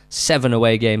their 7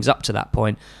 away games up to that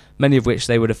point, many of which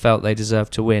they would have felt they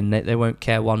deserved to win, they won't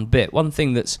care one bit. One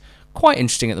thing that's quite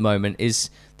interesting at the moment is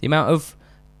the amount of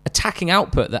attacking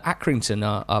output that Accrington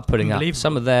are putting up.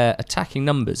 Some of their attacking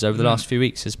numbers over the last few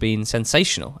weeks has been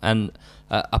sensational, and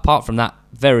apart from that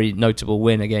very notable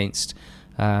win against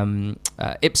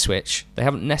Ipswich, they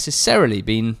haven't necessarily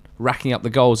been racking up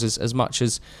the goals as much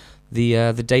as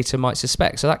the data might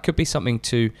suspect. So that could be something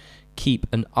to keep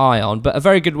an eye on. But a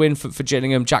very good win for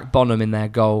Gillingham. Jack Bonham in their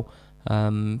goal,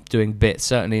 doing bits,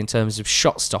 certainly in terms of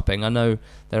shot stopping. I know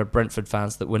there are Brentford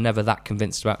fans that were never that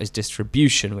convinced about his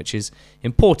distribution, which is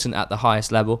important at the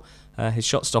highest level. His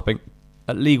shot stopping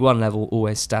at League One level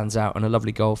always stands out, and a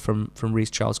lovely goal from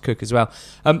Reece Charles-Cook as well.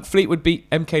 Fleetwood beat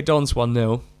MK Dons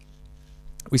 1-0.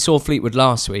 We saw Fleetwood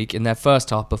last week in their first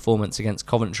half performance against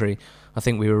Coventry. I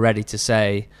think we were ready to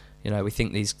say, we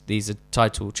think these are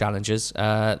title challengers.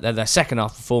 Their second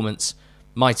half performance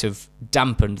might have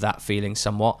dampened that feeling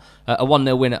somewhat. A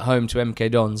 1-0 win at home to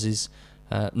MK Dons is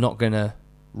not going to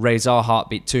raise our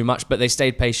heartbeat too much, but they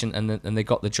stayed patient and they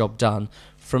got the job done.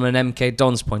 From an MK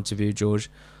Dons point of view, George,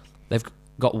 they've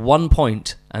got 1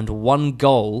 point and 1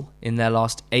 goal in their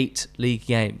last 8 league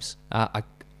games. I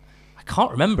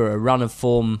can't remember a run of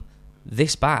form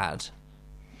this bad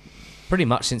pretty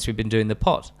much since we've been doing the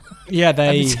pod. Yeah,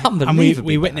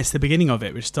 we witnessed the beginning of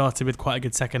it, which started with quite a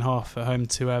good second half at home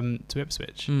to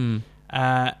Ipswich.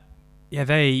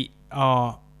 They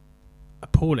are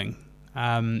appalling.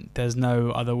 There's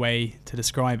no other way to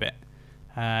describe it.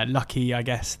 Lucky, I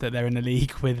guess, that they're in a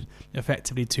league with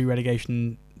effectively 2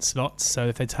 relegation slots, so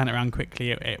if they turn it around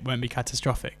quickly, it won't be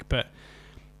catastrophic. But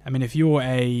I mean, if you're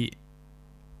an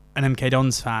MK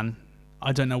Dons fan,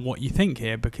 I don't know what you think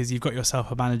here, because you've got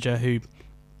yourself a manager who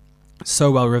so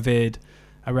well revered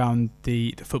around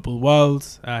the football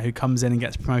world, who comes in and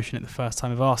gets promotion at the first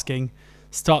time of asking,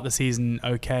 start the season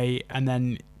okay, and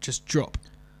then just drop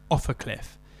off a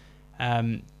cliff.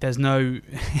 There's no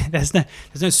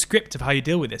script of how you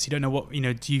deal with this. You don't know what,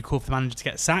 do you call for the manager to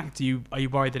get sacked? Are you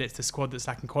worried that it's the squad that's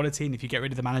lacking quality, and if you get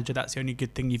rid of the manager, that's the only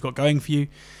good thing you've got going for you?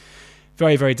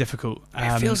 very, very difficult.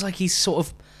 It feels like he's sort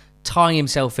of tying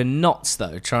himself in knots,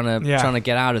 though, trying to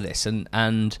get out of this.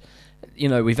 And you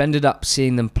know, we've ended up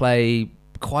seeing them play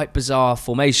quite bizarre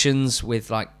formations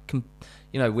with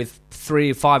with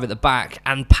 3 or 5 at the back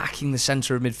and packing the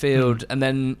centre of midfield, and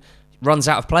then runs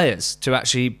out of players to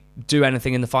actually do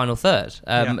anything in the final third.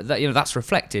 That's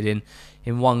reflected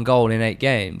in 1 goal in 8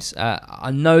 games.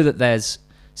 I know that there's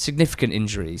significant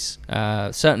injuries,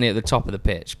 certainly at the top of the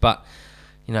pitch, but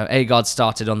you know, Agard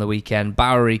started on the weekend.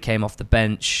 Bowery came off the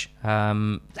bench.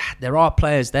 There are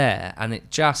players there, and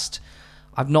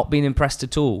I've not been impressed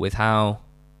at all with how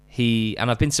and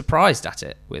I've been surprised at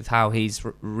it with how he's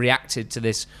reacted to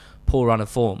this poor run of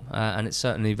form, and it's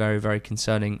certainly very, very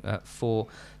concerning for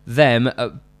them.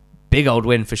 A big old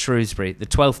win for Shrewsbury, the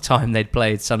 12th time they'd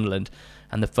played Sunderland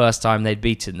and the first time they'd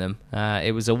beaten them.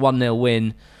 It was a 1-0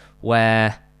 win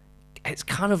where it's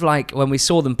kind of like when we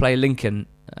saw them play Lincoln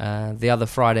the other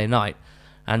Friday night,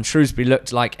 and Shrewsbury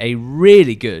looked like a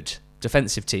really good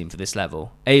defensive team for this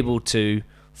level, able to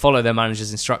follow their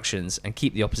manager's instructions and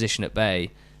keep the opposition at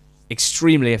bay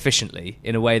extremely efficiently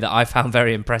in a way that I found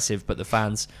very impressive, but the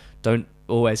fans don't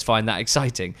always find that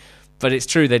exciting. But it's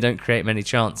true, they don't create many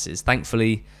chances.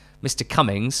 Thankfully, Mr.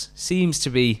 Cummings seems to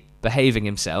be behaving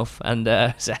himself, and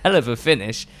it's a hell of a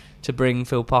finish to bring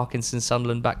Phil Parkinson's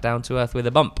Sunderland back down to earth with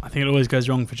a bump. I think it always goes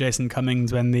wrong for Jason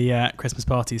Cummings when the Christmas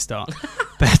parties start.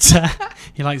 But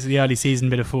he likes the early season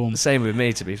bit of form. Same with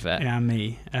me, to be fair. Yeah,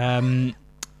 me.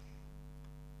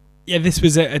 This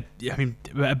was a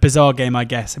bizarre game, I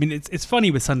guess. I mean, it's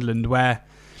funny with Sunderland where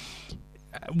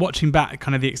watching back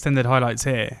kind of the extended highlights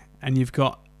here, and you've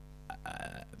got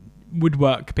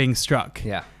woodwork being struck.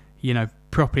 Yeah. You know,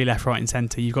 properly left, right, and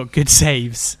centre. You've got good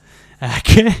saves.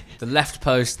 The left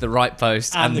post, the right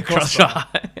post, and the crossbar.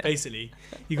 Basically,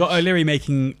 you got O'Leary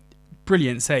making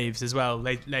brilliant saves as well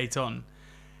late on,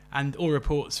 and all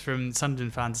reports from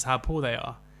Sunderland fans is how poor they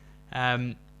are.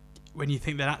 When you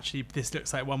think that actually this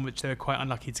looks like one which they were quite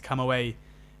unlucky to come away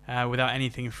without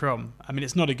anything from. I mean,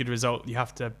 it's not a good result, you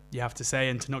have to say,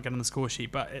 and to not get on the score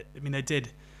sheet. But they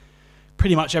did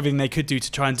pretty much everything they could do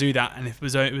to try and do that, and it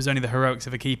was only the heroics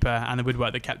of a keeper and the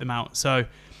woodwork that kept them out. So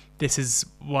this is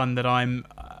one that I'm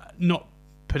not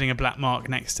putting a black mark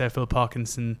next to Phil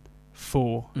Parkinson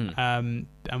for.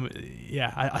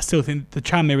 I still think the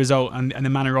Tranmere result and the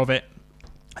manner of it,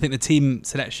 I think the team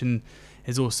selection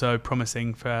is also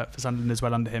promising for Sunderland as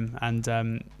well under him.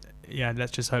 And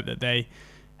let's just hope that they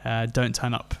don't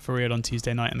turn up for real on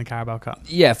Tuesday night in the Carabao Cup.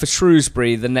 Yeah, for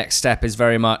Shrewsbury, the next step is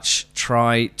very much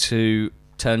try to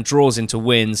turn draws into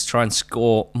wins, try and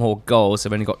score more goals.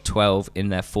 They've only got 12 in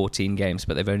their 14 games,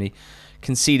 but they've only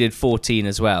conceded 14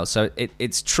 as well. So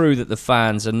it's true that the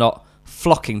fans are not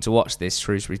flocking to watch this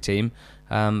Shrewsbury team,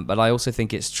 but I also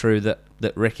think it's true that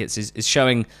Ricketts is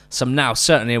showing some now,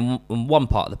 certainly in one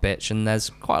part of the pitch, and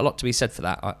there's quite a lot to be said for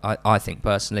that, I think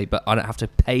personally, but I don't have to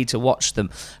pay to watch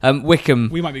them. Wickham...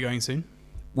 We might be going soon.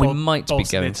 We might be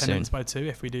going soon. By 2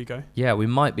 if we do go. Yeah, we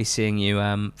might be seeing you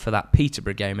for that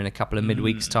Peterborough game in a couple of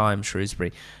midweeks' time,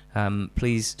 Shrewsbury.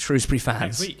 Please, Shrewsbury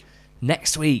fans.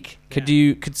 Next week.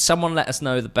 Could someone let us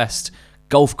know the best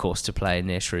golf course to play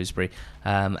near Shrewsbury?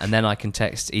 And then I can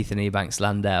text Ethan Ebanks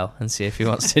Landale and see if he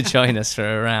wants to join us for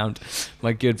a round,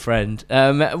 my good friend.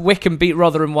 Wickham beat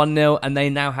Rotherham 1-0, and they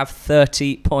now have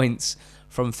 30 points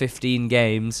from 15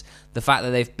 games. The fact that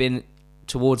they've been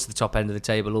towards the top end of the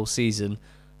table all season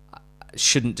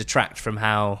shouldn't detract from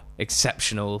how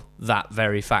exceptional that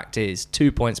very fact is. 2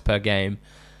 points per game,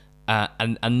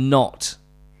 and not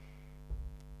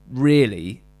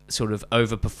really sort of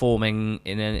overperforming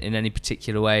in any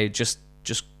particular way, just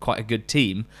quite a good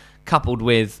team, coupled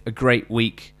with a great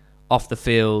week off the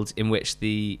field in which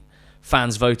the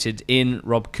fans voted in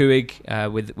Rob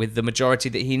Couhig with the majority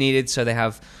that he needed. So they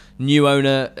have new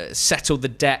owner, settled the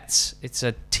debts. It's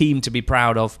a team to be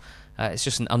proud of. It's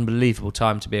just an unbelievable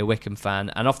time to be a Wickham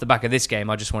fan. And off the back of this game,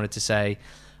 I just wanted to say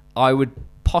I would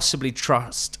possibly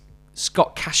trust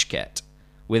Scott Cashket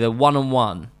with a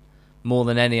one-on-one more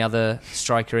than any other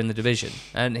striker in the division.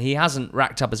 And he hasn't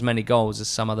racked up as many goals as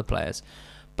some other players.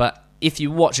 But if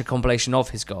you watch a compilation of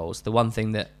his goals, the one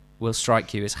thing that will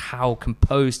strike you is how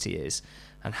composed he is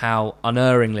and how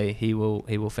unerringly he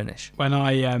will finish. When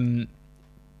I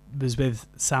was with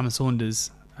Sam Saunders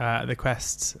at the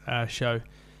Quest show,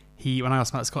 when I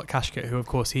asked about Scott Cashket, who of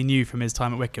course he knew from his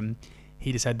time at Wickham,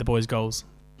 he just said the boys' goals.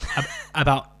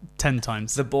 About 10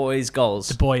 times. The boys' goals.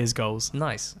 The boys' goals.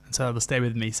 Nice. And so that'll stay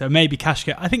with me. So maybe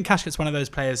Cashket. I think Cashket's one of those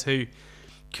players who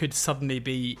could suddenly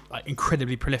be like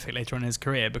incredibly prolific later on in his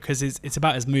career, because it's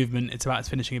about his movement, it's about his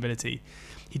finishing ability.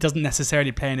 He doesn't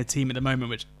necessarily play in a team at the moment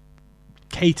which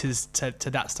caters to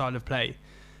that style of play.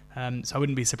 So I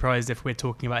wouldn't be surprised if we're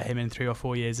talking about him in 3 or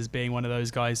 4 years as being one of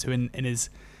those guys who in his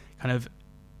kind of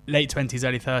late 20s,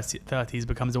 early 30s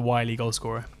becomes a wily goal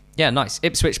scorer. Yeah, nice.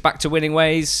 Ipswich back to winning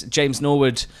ways. James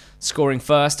Norwood scoring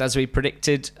first, as we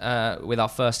predicted, with our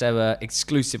first ever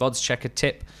exclusive odds checker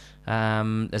tip.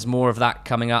 There's more of that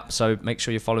coming up, so make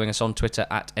sure you're following us on Twitter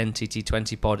at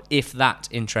NTT20pod if that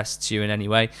interests you in any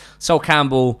way. Sol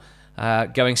Campbell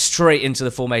going straight into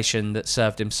the formation that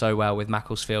served him so well with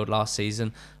Macclesfield last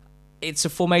season. It's a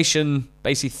formation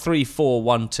basically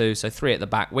 3-4-1-2, so 3 at the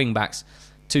back, wing backs,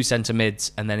 2 centre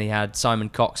mids, and then he had Simon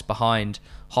Cox behind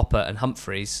Hopper and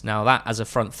Humphreys. Now that, as a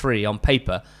front 3 on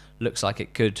paper, looks like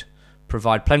it could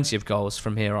provide plenty of goals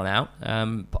from here on out.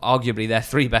 Arguably their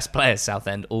 3 best players,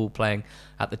 Southend, all playing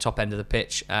at the top end of the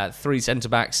pitch. 3 centre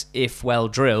backs, if well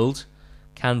drilled,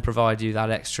 can provide you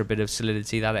that extra bit of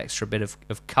solidity, that extra bit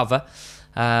of cover.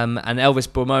 And Elvis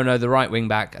Buomono, the right wing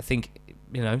back, I think,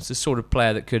 it's the sort of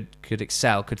player that could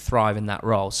excel, could thrive in that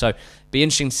role. So be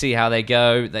interesting to see how they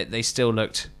go. They still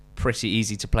looked pretty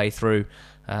easy to play through.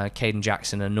 Caden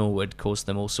Jackson and Norwood caused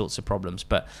them all sorts of problems.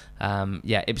 But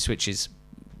Ipswich's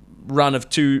run of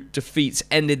 2 defeats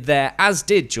ended there, as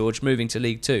did George moving to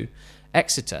League 2.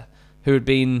 Exeter, who had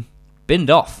been binned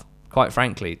off, quite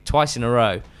frankly, twice in a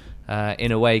row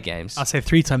in away games. I'll say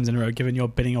 3 times in a row, given you're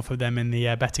bidding off of them in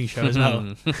the betting show as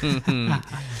well.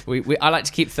 I like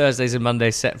to keep Thursdays and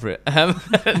Mondays separate.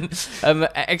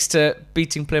 Exeter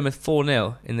beating Plymouth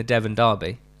 4-0 in the Devon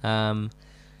derby.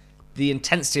 The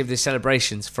intensity of the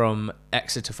celebrations from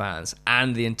Exeter fans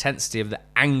and the intensity of the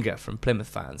anger from Plymouth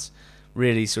fans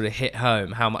really sort of hit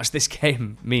home how much this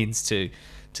game means to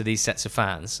these sets of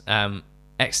fans.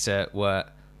 Exeter were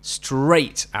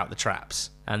straight out the traps,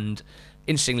 and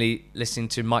interestingly, listening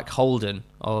to Mike Holden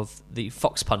of the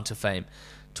Fox Punter fame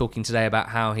talking today about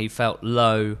how he felt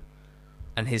low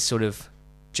and his sort of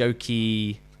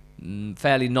jokey,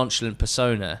 fairly nonchalant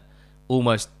persona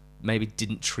almost maybe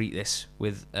didn't treat this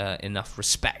with enough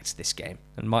respect, this game,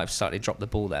 and might have slightly dropped the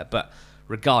ball there. But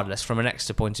regardless, from an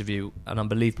Exeter point of view, an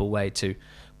unbelievable way to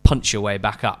punch your way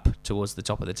back up towards the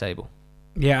top of the table.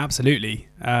 Yeah, absolutely.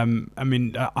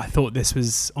 I thought this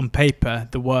was, on paper,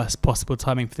 the worst possible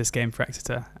timing for this game for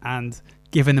Exeter. And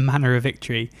given the manner of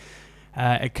victory,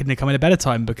 it couldn't have come at a better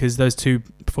time, because those 2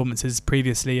 performances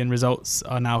previously and results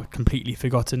are now completely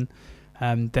forgotten.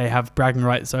 They have bragging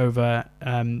rights over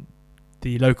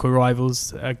the local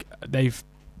rivals. They've,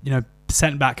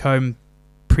 sent back home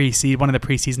one of the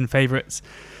pre-season favourites,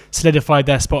 solidified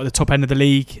their spot at the top end of the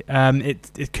league.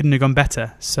 It couldn't have gone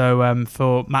better. So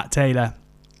for Matt Taylor,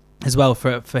 as well,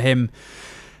 for him,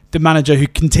 the manager who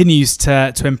continues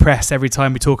to impress every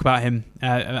time we talk about him,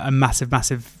 a massive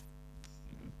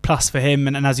plus for him.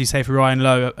 And as you say, for Ryan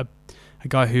Lowe, a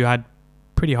guy who had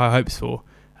pretty high hopes for.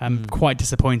 Quite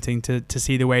disappointing to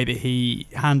see the way that he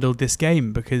handled this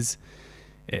game, because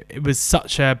it was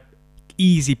such a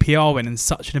easy PR win and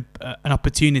such an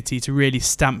opportunity to really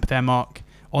stamp their mark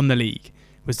on the league,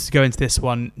 was to go into this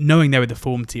one knowing they were the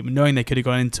form team, knowing they could have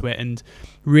gone into it and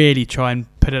really try and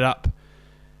put it up.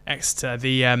 Exeter,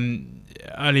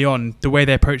 early on, the way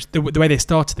they approached, the way they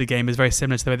started the game is very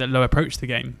similar to the way that Lowe approached the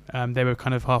game. They were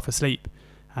kind of half asleep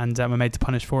and were made to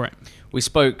punish for it. We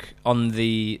spoke on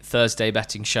the Thursday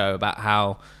betting show about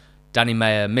how Danny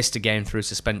Mayer missed a game through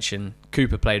suspension.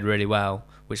 Cooper played really well,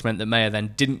 which meant that Mayer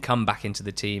then didn't come back into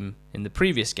the team in the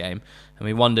previous game, and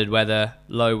we wondered whether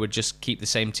Lowe would just keep the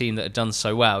same team that had done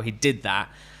so well. He did that,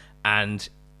 and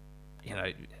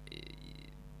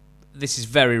this is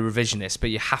very revisionist, but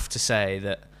you have to say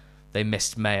that they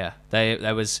missed Mayer.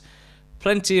 There was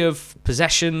plenty of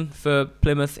possession for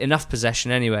Plymouth, enough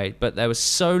possession anyway, but there was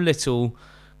so little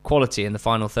quality in the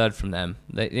final third from them.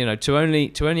 To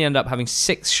only end up having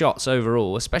 6 shots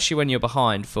overall, especially when you're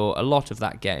behind for a lot of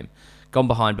that game, gone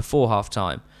behind before half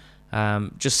time,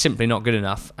 just simply not good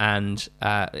enough. And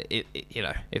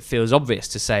it feels obvious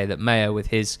to say that Mayer, with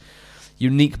his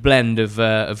unique blend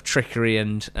of trickery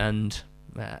and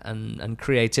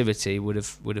creativity, would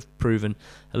have proven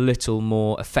a little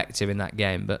more effective in that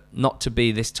game, but not to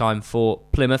be this time for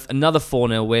Plymouth. Another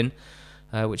 4-0 win,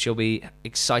 which you'll be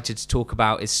excited to talk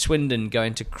about, is Swindon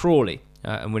going to Crawley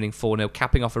and winning 4-0,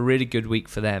 capping off a really good week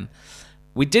for them.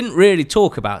 We didn't really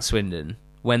talk about Swindon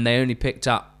when they only picked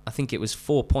up, I think it was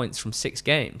 4 points from 6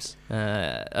 games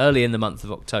early in the month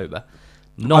of October.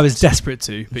 I was desperate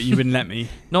to, but you wouldn't let me.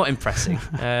 Not impressing.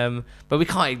 But we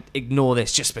can't ignore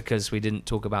this just because we didn't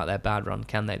talk about their bad run,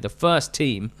 can they? The first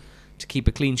team to keep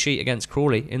a clean sheet against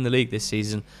Crawley in the league this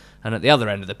season. And at the other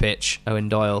end of the pitch, Owen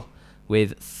Doyle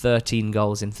with 13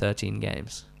 goals in 13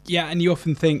 games. Yeah, and you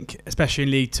often think, especially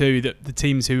in League Two, that the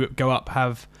teams who go up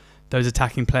have those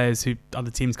attacking players who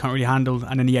other teams can't really handle.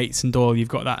 And in Yates and Doyle, you've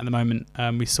got that at the moment.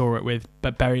 We saw it with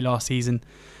Berry last season.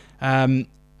 And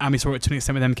we saw it to an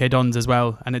extent with MK Dons as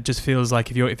well. And it just feels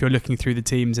like if you're looking through the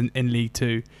teams in League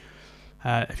Two,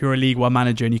 if you're a League One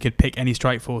manager and you could pick any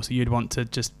strike force that you'd want to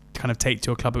just kind of take to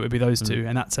your club, it would be those two.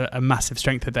 And that's a massive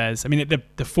strength of theirs. I mean,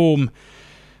 the form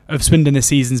of Swindon this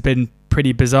season's been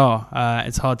pretty bizarre.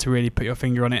 It's hard to really put your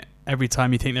finger on it. Every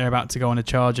time you think they're about to go on a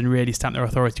charge and really stamp their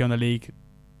authority on the league,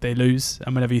 they lose.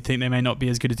 And whenever you think they may not be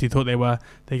as good as you thought they were,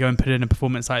 they go and put in a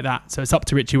performance like that. So it's up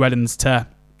to Richie Wellens to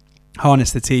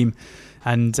harness the team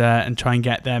and try and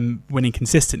get them winning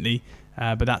consistently.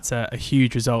 But that's a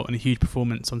huge result and a huge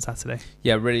performance on Saturday.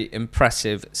 Yeah, really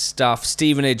impressive stuff.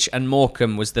 Stevenage and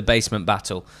Morecambe was the basement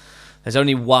battle. There's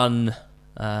only one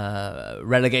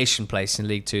relegation place in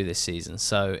League Two this season,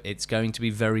 so it's going to be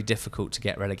very difficult to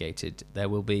get relegated. There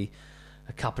will be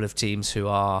a couple of teams who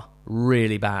are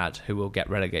really bad who will get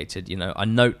relegated. You know, I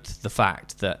note the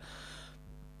fact that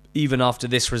even after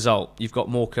this result, you've got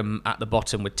Morecambe at the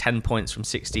bottom with 10 points from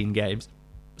 16 games.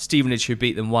 Stevenage, who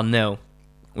beat them 1-0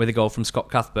 with a goal from Scott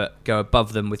Cuthbert, go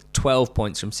above them with 12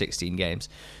 points from 16 games.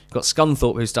 You've got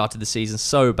Scunthorpe, who started the season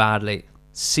so badly,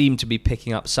 seem to be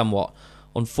picking up somewhat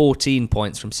on 14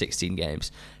 points from 16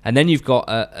 games. And then you've got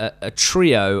a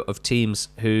trio of teams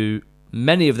who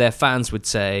many of their fans would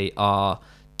say are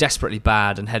desperately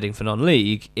bad and heading for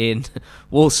non-league in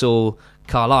Walsall,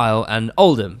 Carlisle and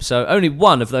Oldham. So only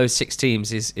one of those 6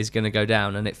 teams is going to go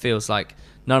down, and it feels like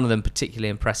none of them particularly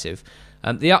impressive.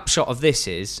 The upshot of this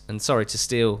is, and sorry to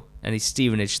steal any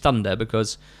Stevenage thunder,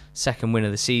 because second win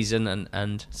of the season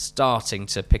and starting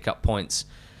to pick up points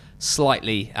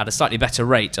at a slightly better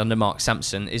rate under Mark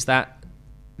Sampson, is that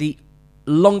the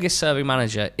longest serving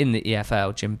manager in the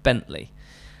EFL, Jim Bentley,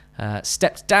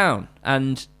 stepped down.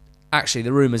 And actually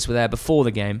the rumours were there before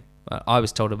the game. I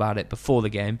was told about it before the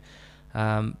game.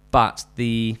 But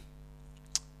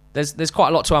there's quite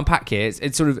a lot to unpack here.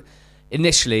 It's sort of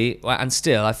initially, and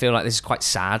still, I feel like this is quite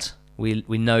sad. We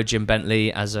know Jim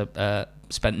Bentley as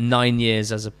spent 9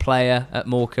 years as a player at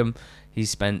Morecambe. He's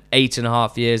spent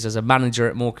 8.5 years as a manager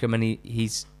at Morecambe, and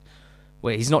he's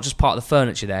not just part of the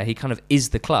furniture there. He kind of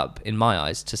is the club in my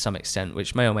eyes to some extent,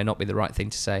 which may or may not be the right thing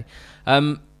to say.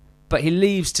 But he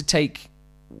leaves to take,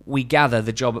 we gather,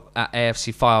 the job at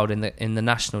AFC Fylde in the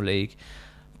National League,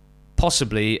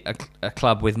 possibly a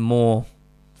club with more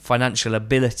financial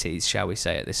abilities, shall we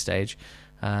say, at this stage.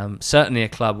 Certainly a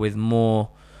club with a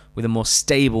more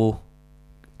stable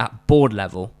at board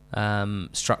level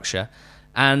structure,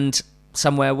 and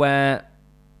somewhere where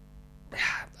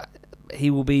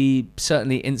he will be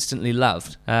certainly instantly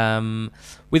loved.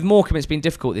 With Morecambe, it's been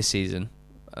difficult this season.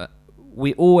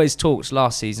 We always talked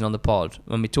last season on the pod,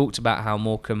 when we talked about how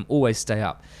Morecambe always stay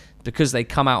up, because they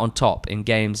come out on top in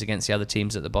games against the other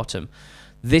teams at the bottom.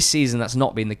 This season, that's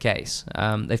not been the case.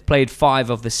 They've played 5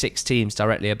 of the 6 teams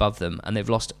directly above them, and they've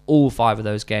lost all 5 of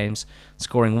those games,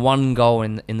 scoring 1 goal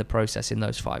in the process in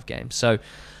those 5 games. So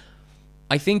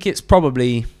I think we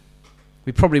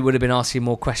probably would have been asking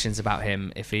more questions about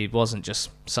him if he wasn't just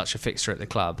such a fixture at the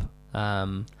club.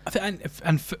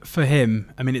 For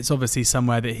him, I mean, it's obviously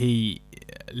somewhere that he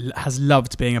has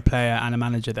loved being a player and a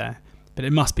manager there. But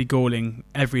it must be galling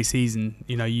every season.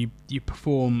 You know, you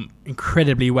perform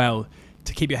incredibly well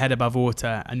to keep your head above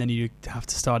water, and then you have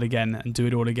to start again and do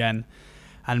it all again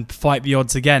and fight the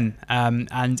odds again.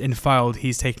 And in Fylde,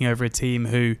 he's taking over a team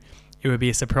who it would be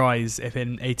a surprise if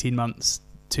in 18 months,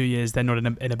 2 years, they're not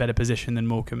in a better position than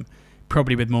Morecambe,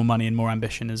 probably with more money and more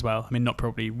ambition as well. I mean, not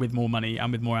probably, with more money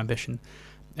and with more ambition.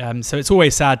 So it's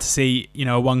always sad to see, you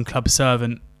know, a one club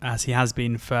servant, as he has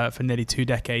been for nearly 2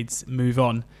 decades, move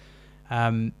on.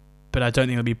 But I don't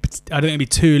think it'll be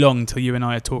too long till you and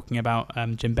I are talking about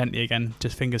Jim Bentley again.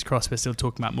 Just fingers crossed we're still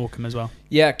talking about Morecambe as well.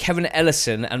 Yeah, Kevin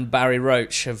Ellison and Barry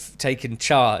Roach have taken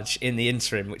charge in the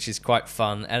interim, which is quite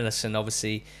fun. Ellison,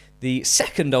 obviously the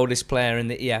second oldest player in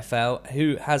the EFL,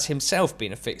 who has himself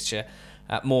been a fixture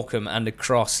at Morecambe and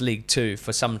across League Two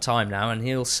for some time now, and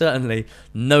he'll certainly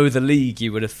know the league,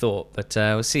 you would have thought. But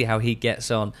we'll see how he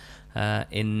gets on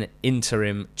in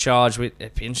interim charge.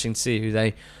 It'd be interesting to see who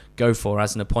they go for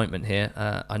as an appointment here.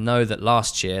 I know that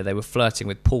last year they were flirting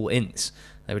with Paul Ince.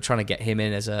 They were trying to get him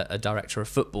in as a director of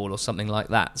football or something like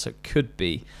that. So it could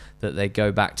be that they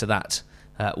go back to that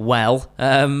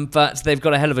but they've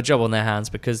got a hell of a job on their hands,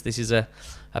 because this is a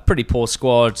pretty poor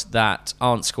squad that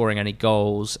aren't scoring any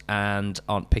goals and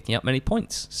aren't picking up many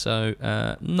points. So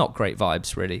not great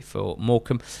vibes really for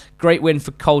Morecambe. Great win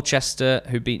for Colchester,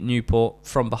 who beat Newport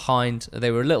from behind.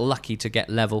 They were a little lucky to get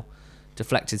level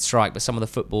deflected strike, but some of the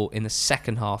football in the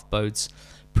second half bodes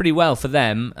pretty well for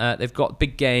them. They've got a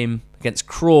big game against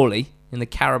Crawley in the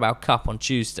Carabao Cup on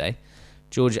Tuesday.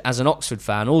 George, as an Oxford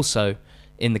fan, also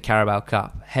in the Carabao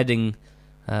Cup, heading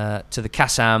to the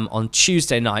Kassam on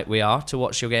Tuesday night we are to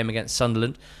watch your game against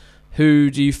Sunderland.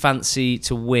 Who do you fancy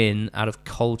to win out of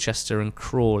Colchester and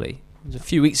Crawley? A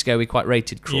few weeks ago we quite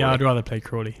rated Crawley. Yeah, I'd rather play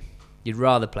Crawley. You'd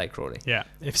rather play Crawley? Yeah.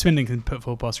 If Swindon can put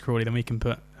full past Crawley, then we can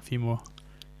put a few more.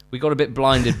 We got a bit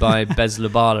blinded by Bez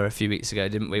Labala a few weeks ago,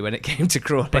 didn't we, when it came to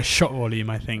Crawley? By shot volume,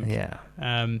 I think. Yeah.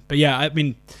 But yeah, I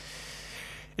mean,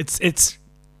 it's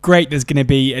great there's going to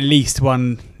be at least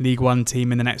one League One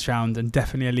team in the next round and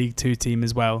definitely a League Two team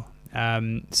as well.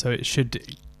 So it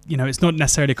should, it's not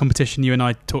necessarily a competition you and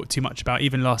I talked too much about.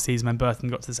 Even last season when Burton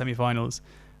got to the semi-finals,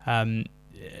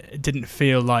 it didn't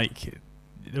feel like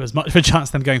there was much of a chance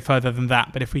of them going further than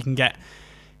that. But if we can get,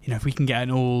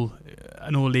 an all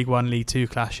League One, League Two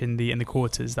clash in the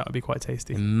quarters, that would be quite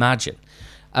tasty. Imagine.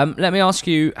 Let me ask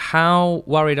you, how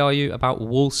worried are you about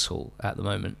Walsall at the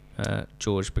moment,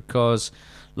 George? Because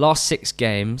last 6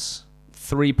 games,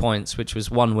 3 points, which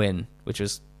was 1 win, which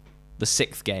was the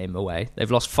 6th game away. They've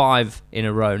lost 5 in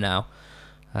a row now.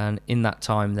 And in that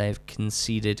time, they've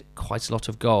conceded quite a lot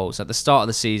of goals. At the start of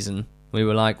the season, we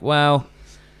were like, well,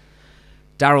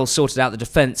 Darryl sorted out the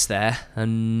defence there,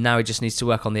 and now he just needs to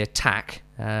work on the attack.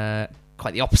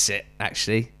 Quite the opposite,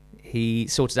 actually. He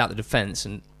sorted out the defence,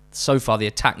 and so far the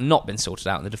attack not been sorted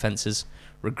out, and the defence has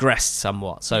regressed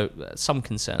somewhat. So some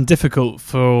concern. Difficult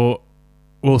for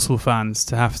Walsall fans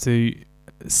to have to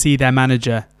see their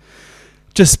manager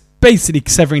just basically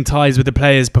severing ties with the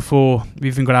players before we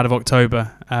even got out of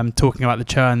October, talking about the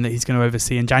churn that he's going to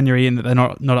oversee in January and that they're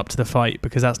not up to the fight,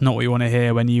 because that's not what you want to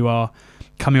hear when you are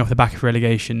coming off the back of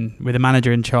relegation with a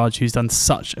manager in charge who's done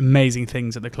such amazing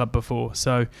things at the club before.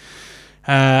 So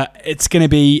it's going to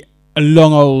be a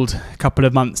long old couple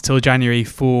of months till January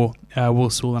for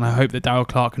Walsall, and I hope that Darryl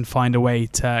Clarke can find a way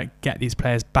to get these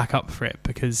players back up for it,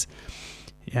 because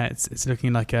it's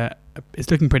looking like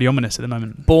it's looking pretty ominous at the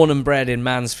moment. Born and bred in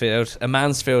Mansfield, a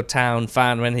Mansfield Town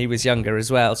fan when he was younger as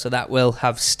well, so that will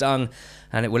have stung,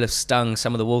 and it will have stung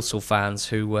some of the Walsall fans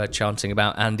who were chanting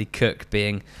about Andy Cook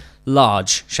being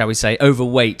large, shall we say,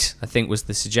 overweight, I think was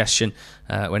the suggestion,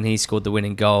 when he scored the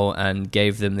winning goal and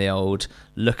gave them the old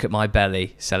look at my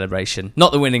belly celebration.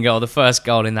 Not the winning goal, the first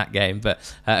goal in that game, but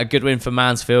a good win for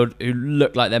Mansfield, who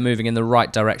look like they're moving in the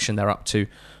right direction. They're up to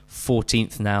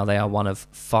 14th now. They are one of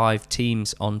 5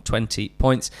 teams on 20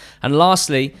 points. And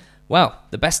lastly, well,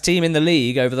 the best team in the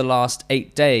league over the last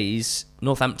 8 days,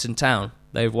 Northampton Town.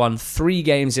 They've won 3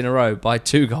 games in a row by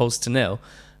 2-0.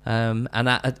 And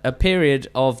at a period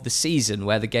of the season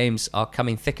where the games are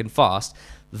coming thick and fast,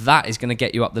 that is going to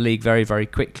get you up the league very, very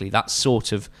quickly. That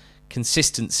sort of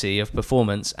consistency of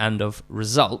performance and of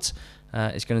result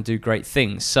is going to do great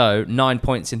things. So 9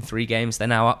 points in 3 games. They're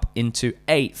now up into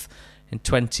 8th in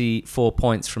 24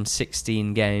 points from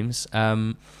 16 games.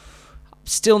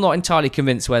 Still not entirely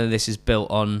convinced whether this is built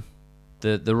on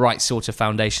the right sort of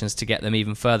foundations to get them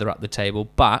even further up the table,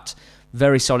 but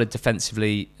very solid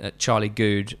defensively. Charlie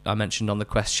Good, I mentioned on the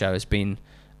Quest show, has been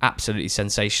absolutely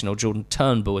sensational. Jordan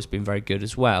Turnbull has been very good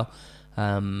as well,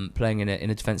 playing in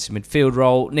a defensive midfield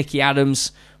role. Nicky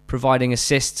Adams providing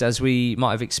assists as we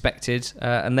might have expected.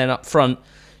 And then up front,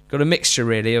 got a mixture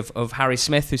really of Harry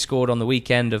Smith, who scored on the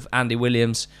weekend, of Andy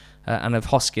Williams, and of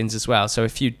Hoskins as well. So a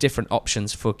few different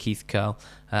options for Keith Curle,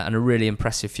 and a really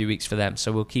impressive few weeks for them.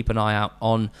 So we'll keep an eye out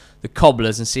on the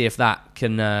Cobblers and see if that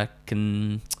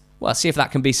can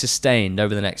be sustained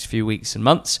over the next few weeks and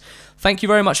months. Thank you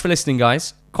very much for listening,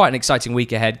 guys. Quite an exciting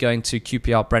week ahead, going to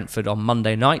QPR Brentford on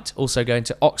Monday night, also going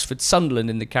to Oxford Sunderland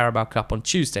in the Carabao Cup on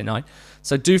Tuesday night.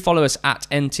 So do follow us at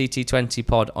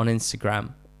NTT20pod on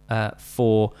Instagram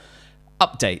for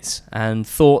updates and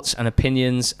thoughts and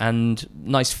opinions and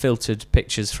nice filtered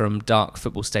pictures from dark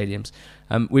football stadiums.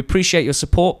 We appreciate your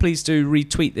support. Please do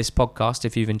retweet this podcast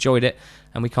if you've enjoyed it,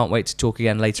 and we can't wait to talk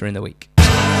again later in the week.